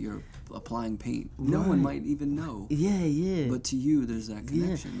way that you're applying paint. No one might even know. Yeah. But to you, there's that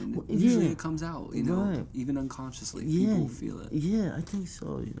connection. And usually it comes out, even unconsciously. People feel it. Yeah, I think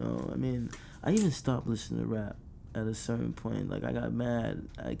so, I mean, I even stopped listening to rap at a certain point. Like, I got mad.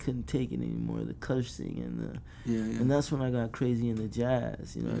 I couldn't take it anymore, the cursing and that's when I got crazy into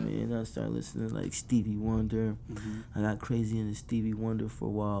jazz, what I mean? I started listening to, like, Stevie Wonder. I got crazy into Stevie Wonder for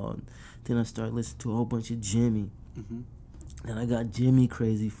a while. And then I started listening to a whole bunch of Jimmy. And I got Jimmy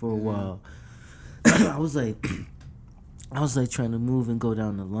crazy for a while. I was like trying to move and go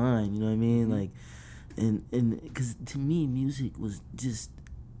down the line, you know what I mean? Like, and because to me, music was just,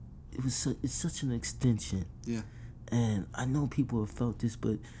 it's such an extension. Yeah. And I know people have felt this,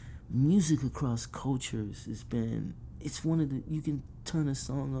 but music across cultures it's one of the, you can turn a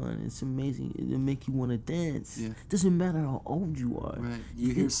song on, it's amazing, it'll make you want to dance. Yeah. Doesn't matter how old you are. Right.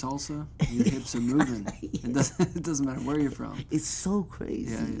 You hear salsa, your hips are moving. It doesn't matter where you're from. It's so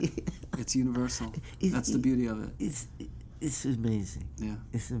crazy. Yeah. It's universal. That's the beauty of it. It's amazing. Yeah.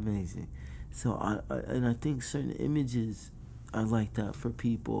 It's amazing. So I think certain images are like that for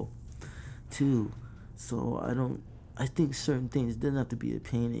people too. So I think certain things, it doesn't have to be a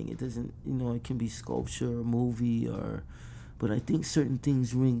painting. It doesn't, it can be sculpture or movie but I think certain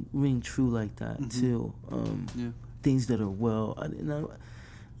things ring true like that too. Things that are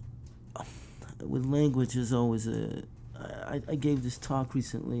with language is always I gave this talk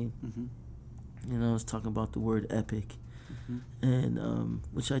recently, I was talking about the word epic, and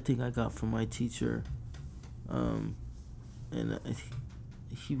which I think I got from my teacher, and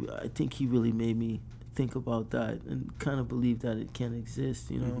I think he really made me think about that and kind of believe that it can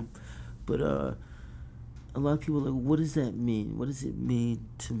exist, But a lot of people are like, what does that mean? What does it mean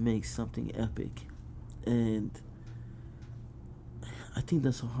to make something epic? And I think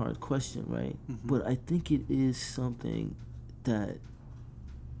that's a hard question, right? But I think it is something that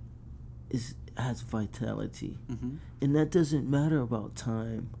has vitality. And that doesn't matter about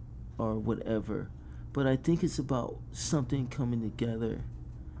time or whatever. But I think it's about something coming together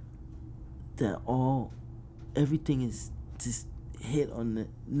that everything is just hit on the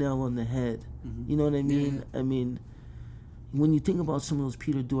nail on the head. You know what I mean? Yeah. I mean, when you think about some of those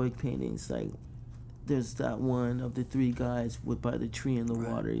Peter Doig paintings, like there's that one of the three guys by the tree in the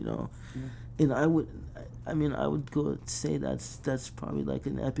water, Yeah. And I would go say that's probably like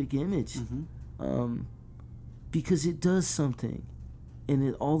an epic image, because it does something,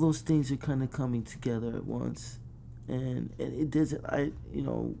 and all those things are kind of coming together at once, and it doesn't.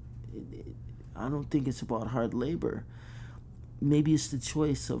 I don't think it's about hard labor. Maybe it's the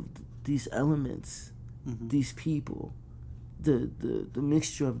choice of these elements, these people, the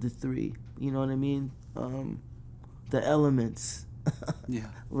mixture of the three. You know what I mean? The elements.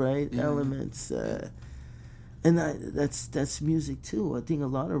 Right? Yeah. Elements. And that's music too. I think a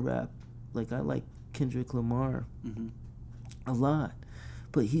lot of rap, like I like Kendrick Lamar a lot,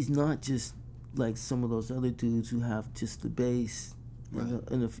 but he's not just like some of those other dudes who have just the bass. Right.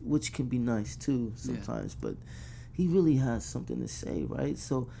 Which can be nice too sometimes, but he really has something to say, right?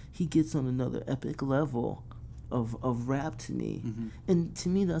 So he gets on another epic level of rap to me, and to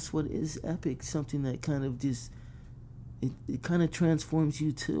me that's what is epic. Something that kind of just it kind of transforms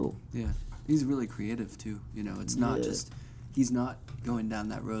you too. Yeah, he's really creative too. It's not just he's not going down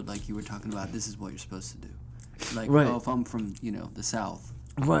that road like you were talking about. This is what you're supposed to do. Like, if I'm from the South,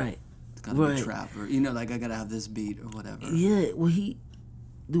 right. Gotta be trap, or like I gotta have this beat or whatever. Yeah, well,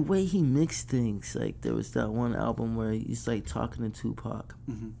 the way he mixed things, like there was that one album where he's like talking to Tupac,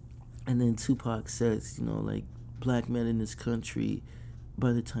 and then Tupac says, like black men in this country,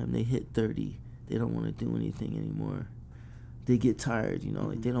 by the time they hit 30, they don't want to do anything anymore. They get tired,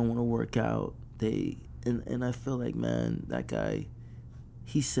 like they don't want to work out. And I feel like, man, that guy,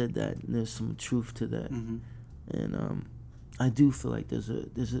 he said that, and there's some truth to that, and I do feel like there's a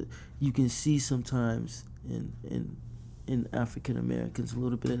you can see sometimes in African Americans a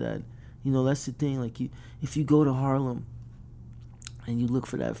little bit of that. That's the thing. Like if you go to Harlem and you look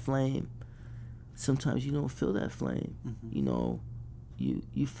for that flame, sometimes you don't feel that flame.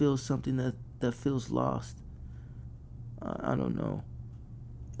 You feel something that feels lost. I don't know.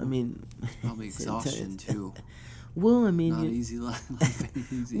 I mean, probably exhaustion too. Well, I mean, not easy life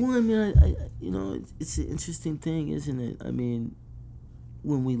ain't easy. Well, I mean, it's an interesting thing, isn't it? I mean,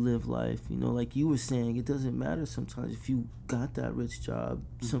 when we live life, like you were saying, it doesn't matter sometimes if you got that rich job.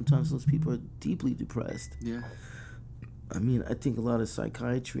 Sometimes those people are deeply depressed. Yeah. I mean, I think a lot of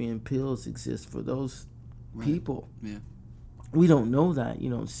psychiatry and pills exist for those people. Yeah. we don't know that, you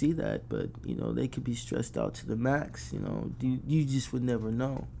don't see that, but you know, they could be stressed out to the max. You know, you just would never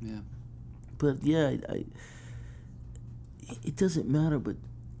know. Yeah. But yeah, it doesn't matter. But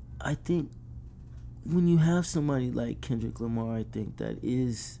I think when you have somebody like Kendrick Lamar, I think that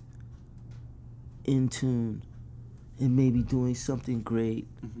is in tune and maybe doing something great.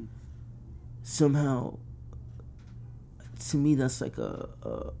 Mm-hmm. Somehow, to me, that's like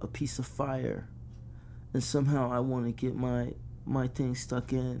a piece of fire, and somehow I want to get my thing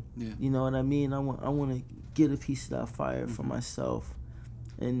stuck in. Yeah. You know what I mean? I want to get a piece of that fire for myself,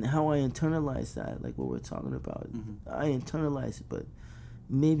 and how I internalize that, like what we're talking about. I internalize it, but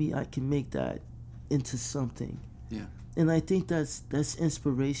maybe I can make that into something. Yeah. And I think that's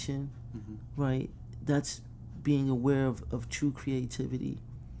inspiration, right? That's being aware of true creativity,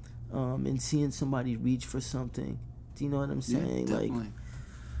 and seeing somebody reach for something. Do you know what I'm saying? Yeah, definitely.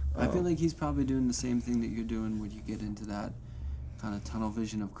 I feel like he's probably doing the same thing that you're doing when you get into that kind of tunnel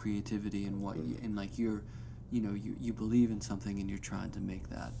vision of creativity and what you, and like you're, you know, you believe in something and you're trying to make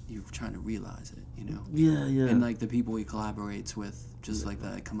that, you're trying to realize it, you know. Yeah. And like the people he collaborates with, just like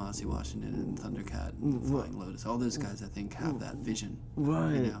that Kamasi Washington and Thundercat and Flying Lotus, all those guys I think have that vision.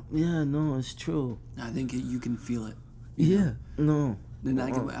 Right. You know? Yeah. No, it's true. I think you can feel it. Yeah. No. And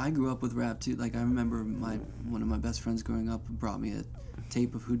I grew up with rap too. Like I remember one of my best friends growing up brought me a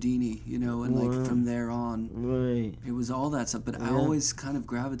tape of Houdini, you know, and like from there on, right, it was all that stuff. But I always kind of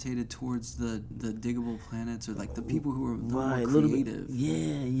gravitated towards the Diggable Planets, or like the people who were more creative.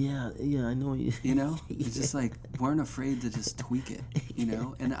 Yeah. I know you. You know, it's just like weren't afraid to just tweak it, you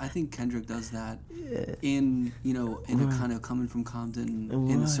know. And I think Kendrick does that in, you know, in a kind of coming from Compton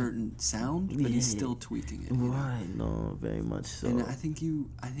in a certain sound, but he's still tweaking it. Right. No, very much so. And I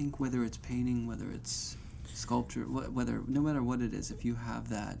think whether it's painting, whether it's sculpture, whether no matter what it is, if you have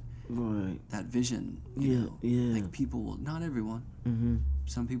that that vision, you know, like people will, not everyone,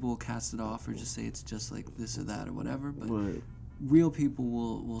 some people will cast it off or just say it's just like this or that or whatever, but real people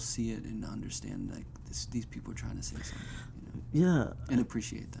will see it and understand like these people are trying to say something, you know, and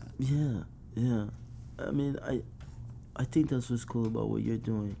appreciate that. Yeah. I mean, I think that's what's cool about what you're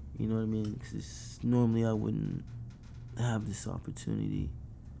doing, you know what I mean, because normally I wouldn't have this opportunity,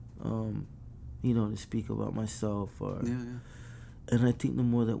 you know, to speak about myself or and I think the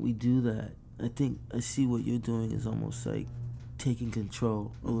more that we do that, I see what you're doing is almost like taking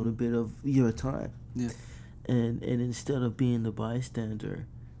control a little bit of your time. Yeah. And instead of being the bystander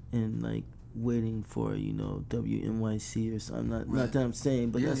and like waiting for, you know, WNYC or something, not that I'm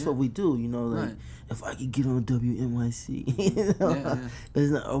saying, but that's what we do, you know, like if I could get on WNYC, you know,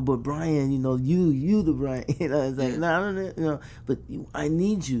 it's not, but Brian, you know, you the Brian, you know, it's like, I don't know, you know, but I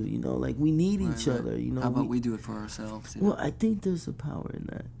need you, you know, like we need each other, you know. How about we do it for ourselves? You know? Well, I think there's a power in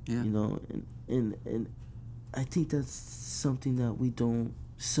that, you know, and I think that's something that we don't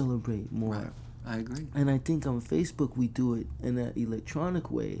celebrate more. Right. I agree. And I think on Facebook we do it in that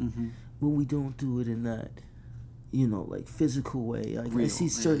electronic way, but we don't do it in that, you know, like physical way. Like real, I see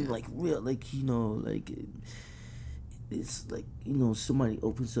certain like real, like, you know, like it's like, you know, somebody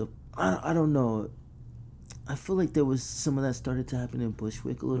opens up. I don't know. I feel like there was some of that started to happen in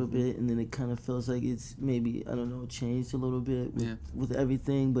Bushwick a little bit, and then it kind of feels like it's maybe, I don't know, changed a little bit with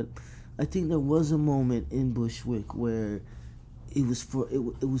everything. But I think there was a moment in Bushwick where it was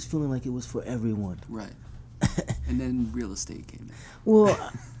feeling like it was for everyone. Right. And then real estate came in. Well,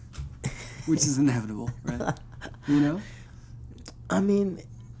 which is inevitable, right? You know? I mean,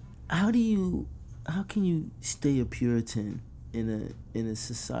 how can you stay a Puritan in a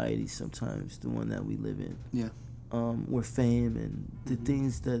society sometimes, the one that we live in? Yeah. Where fame and the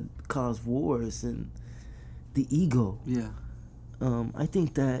things that cause wars and the ego. Yeah. I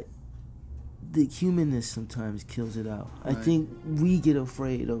think that the humanness sometimes kills it out. Right. I think we get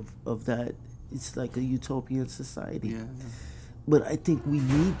afraid of that. It's like a utopian society. Yeah. But I think we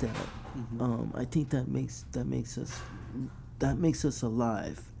need that. I think that makes us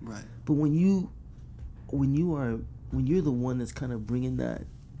alive. Right. But when you're the one that's kind of bringing that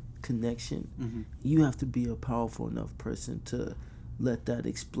connection, you have to be a powerful enough person to let that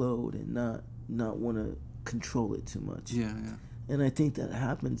explode and not want to control it too much. Yeah. And I think that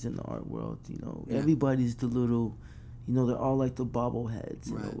happens in the art world. You know, everybody's the little, you know, they're all like the bobbleheads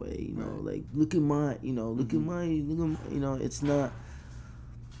in a way. You know, like look at my, you know, look at my, you know, it's not.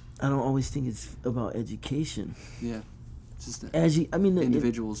 I don't always think it's about education. Yeah. It's just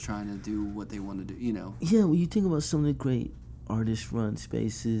individuals trying to do what they want to do, you know. Yeah, when you think about some of the great artist-run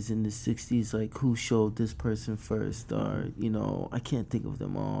spaces in the 60s, like who showed this person first, or, you know, I can't think of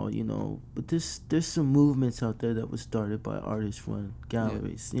them all, you know, but there's some movements out there that was started by artist-run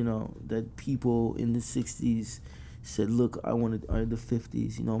galleries, you know, that people in the 60s said, look, I wanted the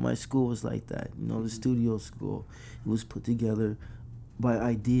 50s. You know, my school was like that. You know, the studio school. It was put together by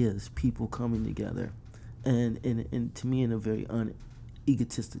ideas, people coming together. And to me, in a very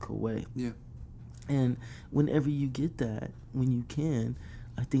egotistical way. Yeah. And whenever you get that, when you can,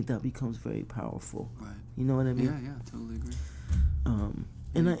 I think that becomes very powerful. Right. You know what I mean? Yeah, totally agree.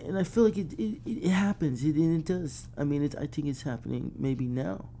 And I feel like it happens. It does. I mean, I think it's happening maybe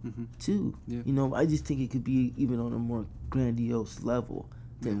now too. Yeah. You know, I just think it could be even on a more grandiose level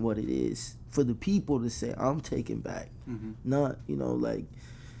than what it is for the people to say, I'm taking back. Not, you know, like,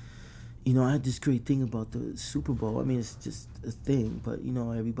 you know, I had this great thing about the Super Bowl. I mean, it's just a thing, but, you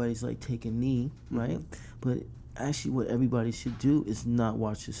know, everybody's like take a knee, right? But actually what everybody should do is not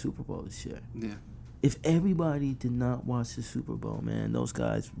watch the Super Bowl this year. Yeah. If everybody did not watch the Super Bowl, man, those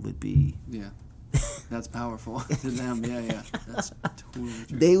guys would be... Yeah. That's powerful to them. Yeah. That's totally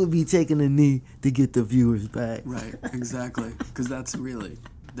true. They would be taking a knee to get the viewers back. Right, exactly. Because that's really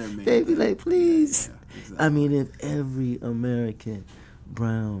their main They'd be like, please. Yeah, exactly. I mean, if every American,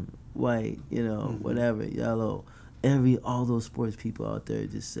 brown, white, you know, whatever, yellow, all those sports people out there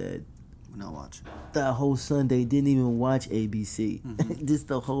just said... We're not watching. That whole Sunday didn't even watch ABC. Just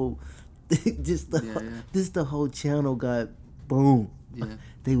the whole... just the whole channel got boom. Yeah.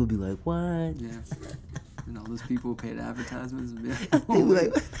 They would be like, what? Yeah. And all those people who paid advertisements would be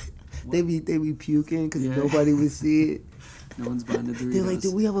like, they be like, they be puking because nobody would see it. No one's buying the Doritos. They're like,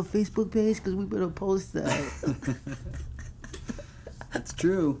 do we have a Facebook page? Because we better post that. That's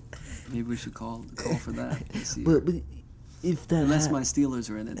true. Maybe we should call for that. But if that unless my Steelers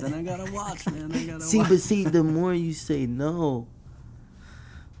are in it, then I gotta watch, man. But the more you say no,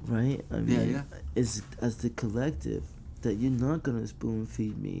 right? I mean, it's as the collective that you're not gonna spoon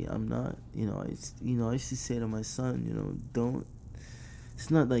feed me. I'm not. You know, I used to say to my son, you know, don't. It's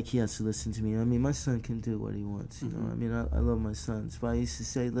not like he has to listen to me. I mean, my son can do what he wants. You know, I mean, I love my sons, but I used to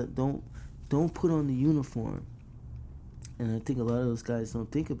say, don't put on the uniform. And I think a lot of those guys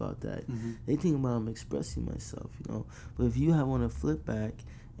don't think about that. They think about I'm expressing myself, you know. But if you have on a flip back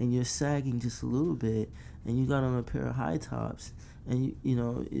and you're sagging just a little bit, and you got on a pair of high tops, and you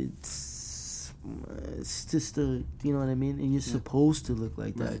know it's just you know what I mean. And you're supposed to look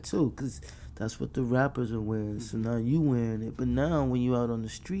like that too, because that's what the rappers are wearing. So now you wearing it. But now when you out on the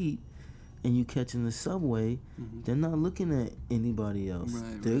street and you catching the subway, they're not looking at anybody else.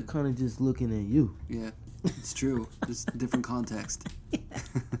 They're kind of just looking at you. Yeah. It's true. Just different context.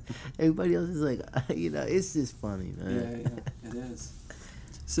 Everybody else is like, you know, it's just funny, man. Yeah, it is.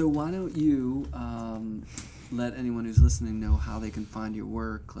 So why don't you let anyone who's listening know how they can find your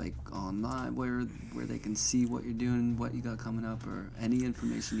work, like online, where they can see what you're doing, what you got coming up, or any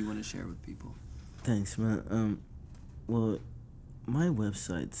information you want to share with people? Thanks, man. Well, my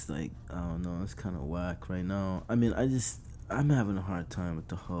website's like, I don't know, it's kind of whack right now. I mean, I'm having a hard time with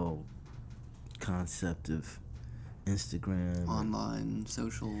the whole concept of Instagram, online,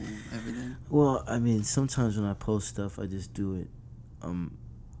 social, everything. Well, I mean, sometimes when I post stuff, I just do it.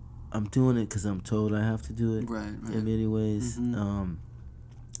 I'm doing it because I'm told I have to do it. Right. In many ways.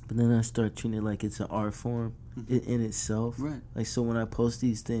 But then I start treating it like it's an art form in itself. Right. Like, so when I post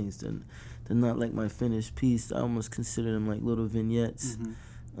these things, then they're not like my finished piece. I almost consider them like little vignettes.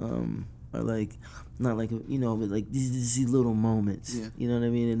 Or like, not like, you know, but like these little moments. Yeah. You know what I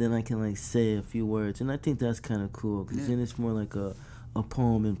mean? And then I can like say a few words. And I think that's kind of cool, because then it's more like a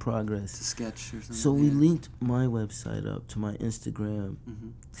poem in progress. It's a sketch or something. So we linked my website up to my Instagram,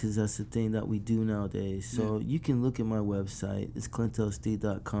 because that's the thing that we do nowadays. So you can look at my website. It's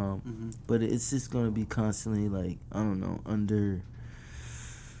ClintelSteed.com. But it's just going to be constantly like, I don't know, under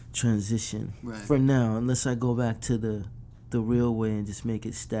transition for now, unless I go back to the real way and just make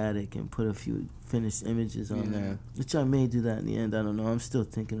it static and put a few finished images on there, which I may do that in the end. I don't know. I'm still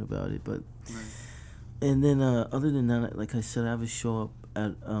thinking about it, but and then other than that, like I said, I have a show up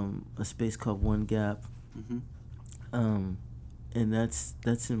at a space called One Gap, and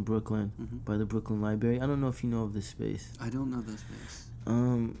that's in Brooklyn by the Brooklyn Library. I don't know if you know of this space. I don't know this space.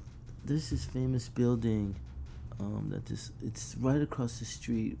 There's this famous building it's right across the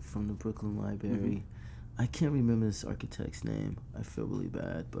street from the Brooklyn Library. I can't remember this architect's name. I feel really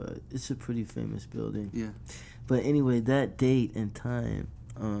bad, but it's a pretty famous building. Yeah. But anyway, that date and time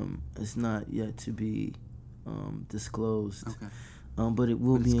is not yet to be discllosed. Okay. But it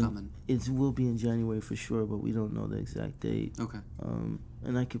will be in January for sure, but we don't know the exact date. Okay.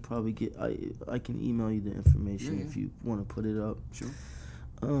 And I could probably I can email you the information if you want to put it up. Sure.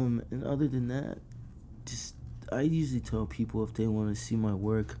 And other than that, I usually tell people if they want to see my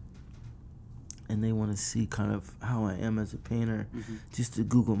work and they want to see kind of how I am as a painter, just to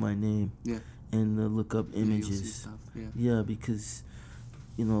Google my name. Yeah. and look up you'll see images. stuff, Yeah, because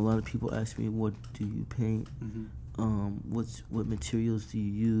a lot of people ask me, what do you paint? What materials do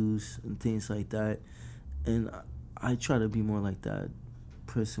you use, and things like that. And I try to be more like that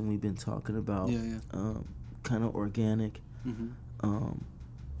person we've been talking about. Kind of organic.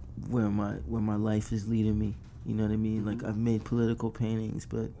 Where my life is leading me. You know what I mean? Like, I've made political paintings,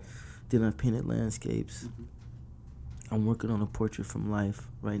 but then I've painted landscapes. I'm working on a portrait from life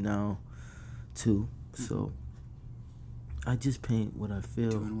right now, too. So I just paint what I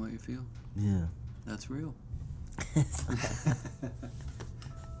feel. Doing what you feel. Yeah. That's real. All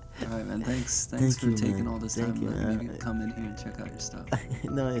right, man. Thanks Thank for you, taking man. all this Thank time. you, Maybe man. come in here and check out your stuff.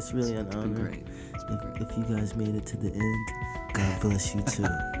 No, it's really an honor. It's been great. It's been great. If you guys made it to the end, God bless you too.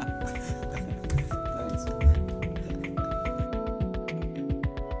 Thanks.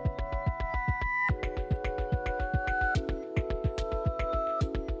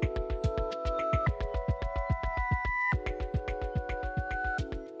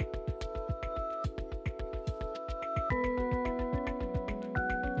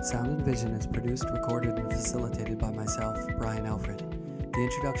 Sound and Vision is produced, recorded, and facilitated by myself, Brian Alfred. The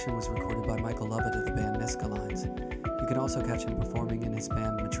introduction was recorded by Michael Lovett of the band Niscalines. You can also catch him performing in his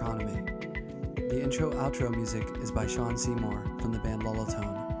band Metronomy. The intro-outro music is by Sean Seymour from the band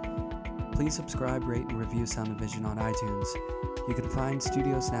Lullitone. Please subscribe, rate, and review Sound and Vision on iTunes. You can find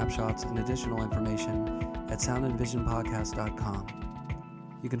studio snapshots and additional information at soundandvisionpodcast.com.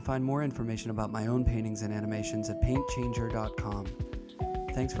 You can find more information about my own paintings and animations at paintchanger.com.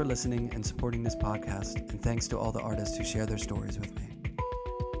 Thanks for listening and supporting this podcast, and thanks to all the artists who share their stories with me.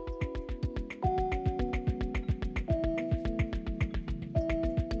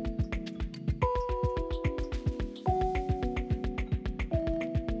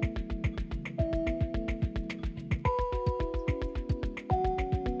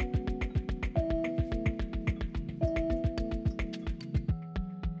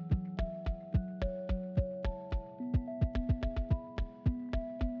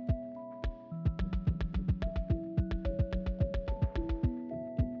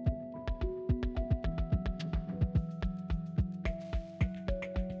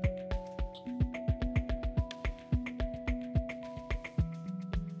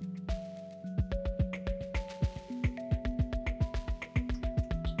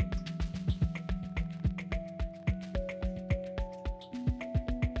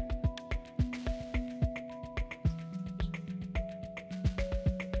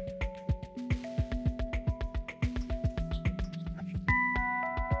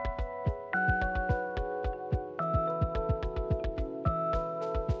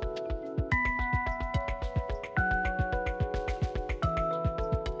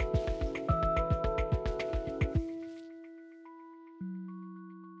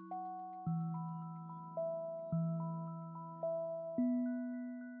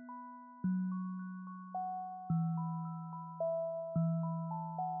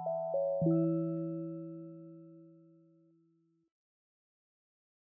 you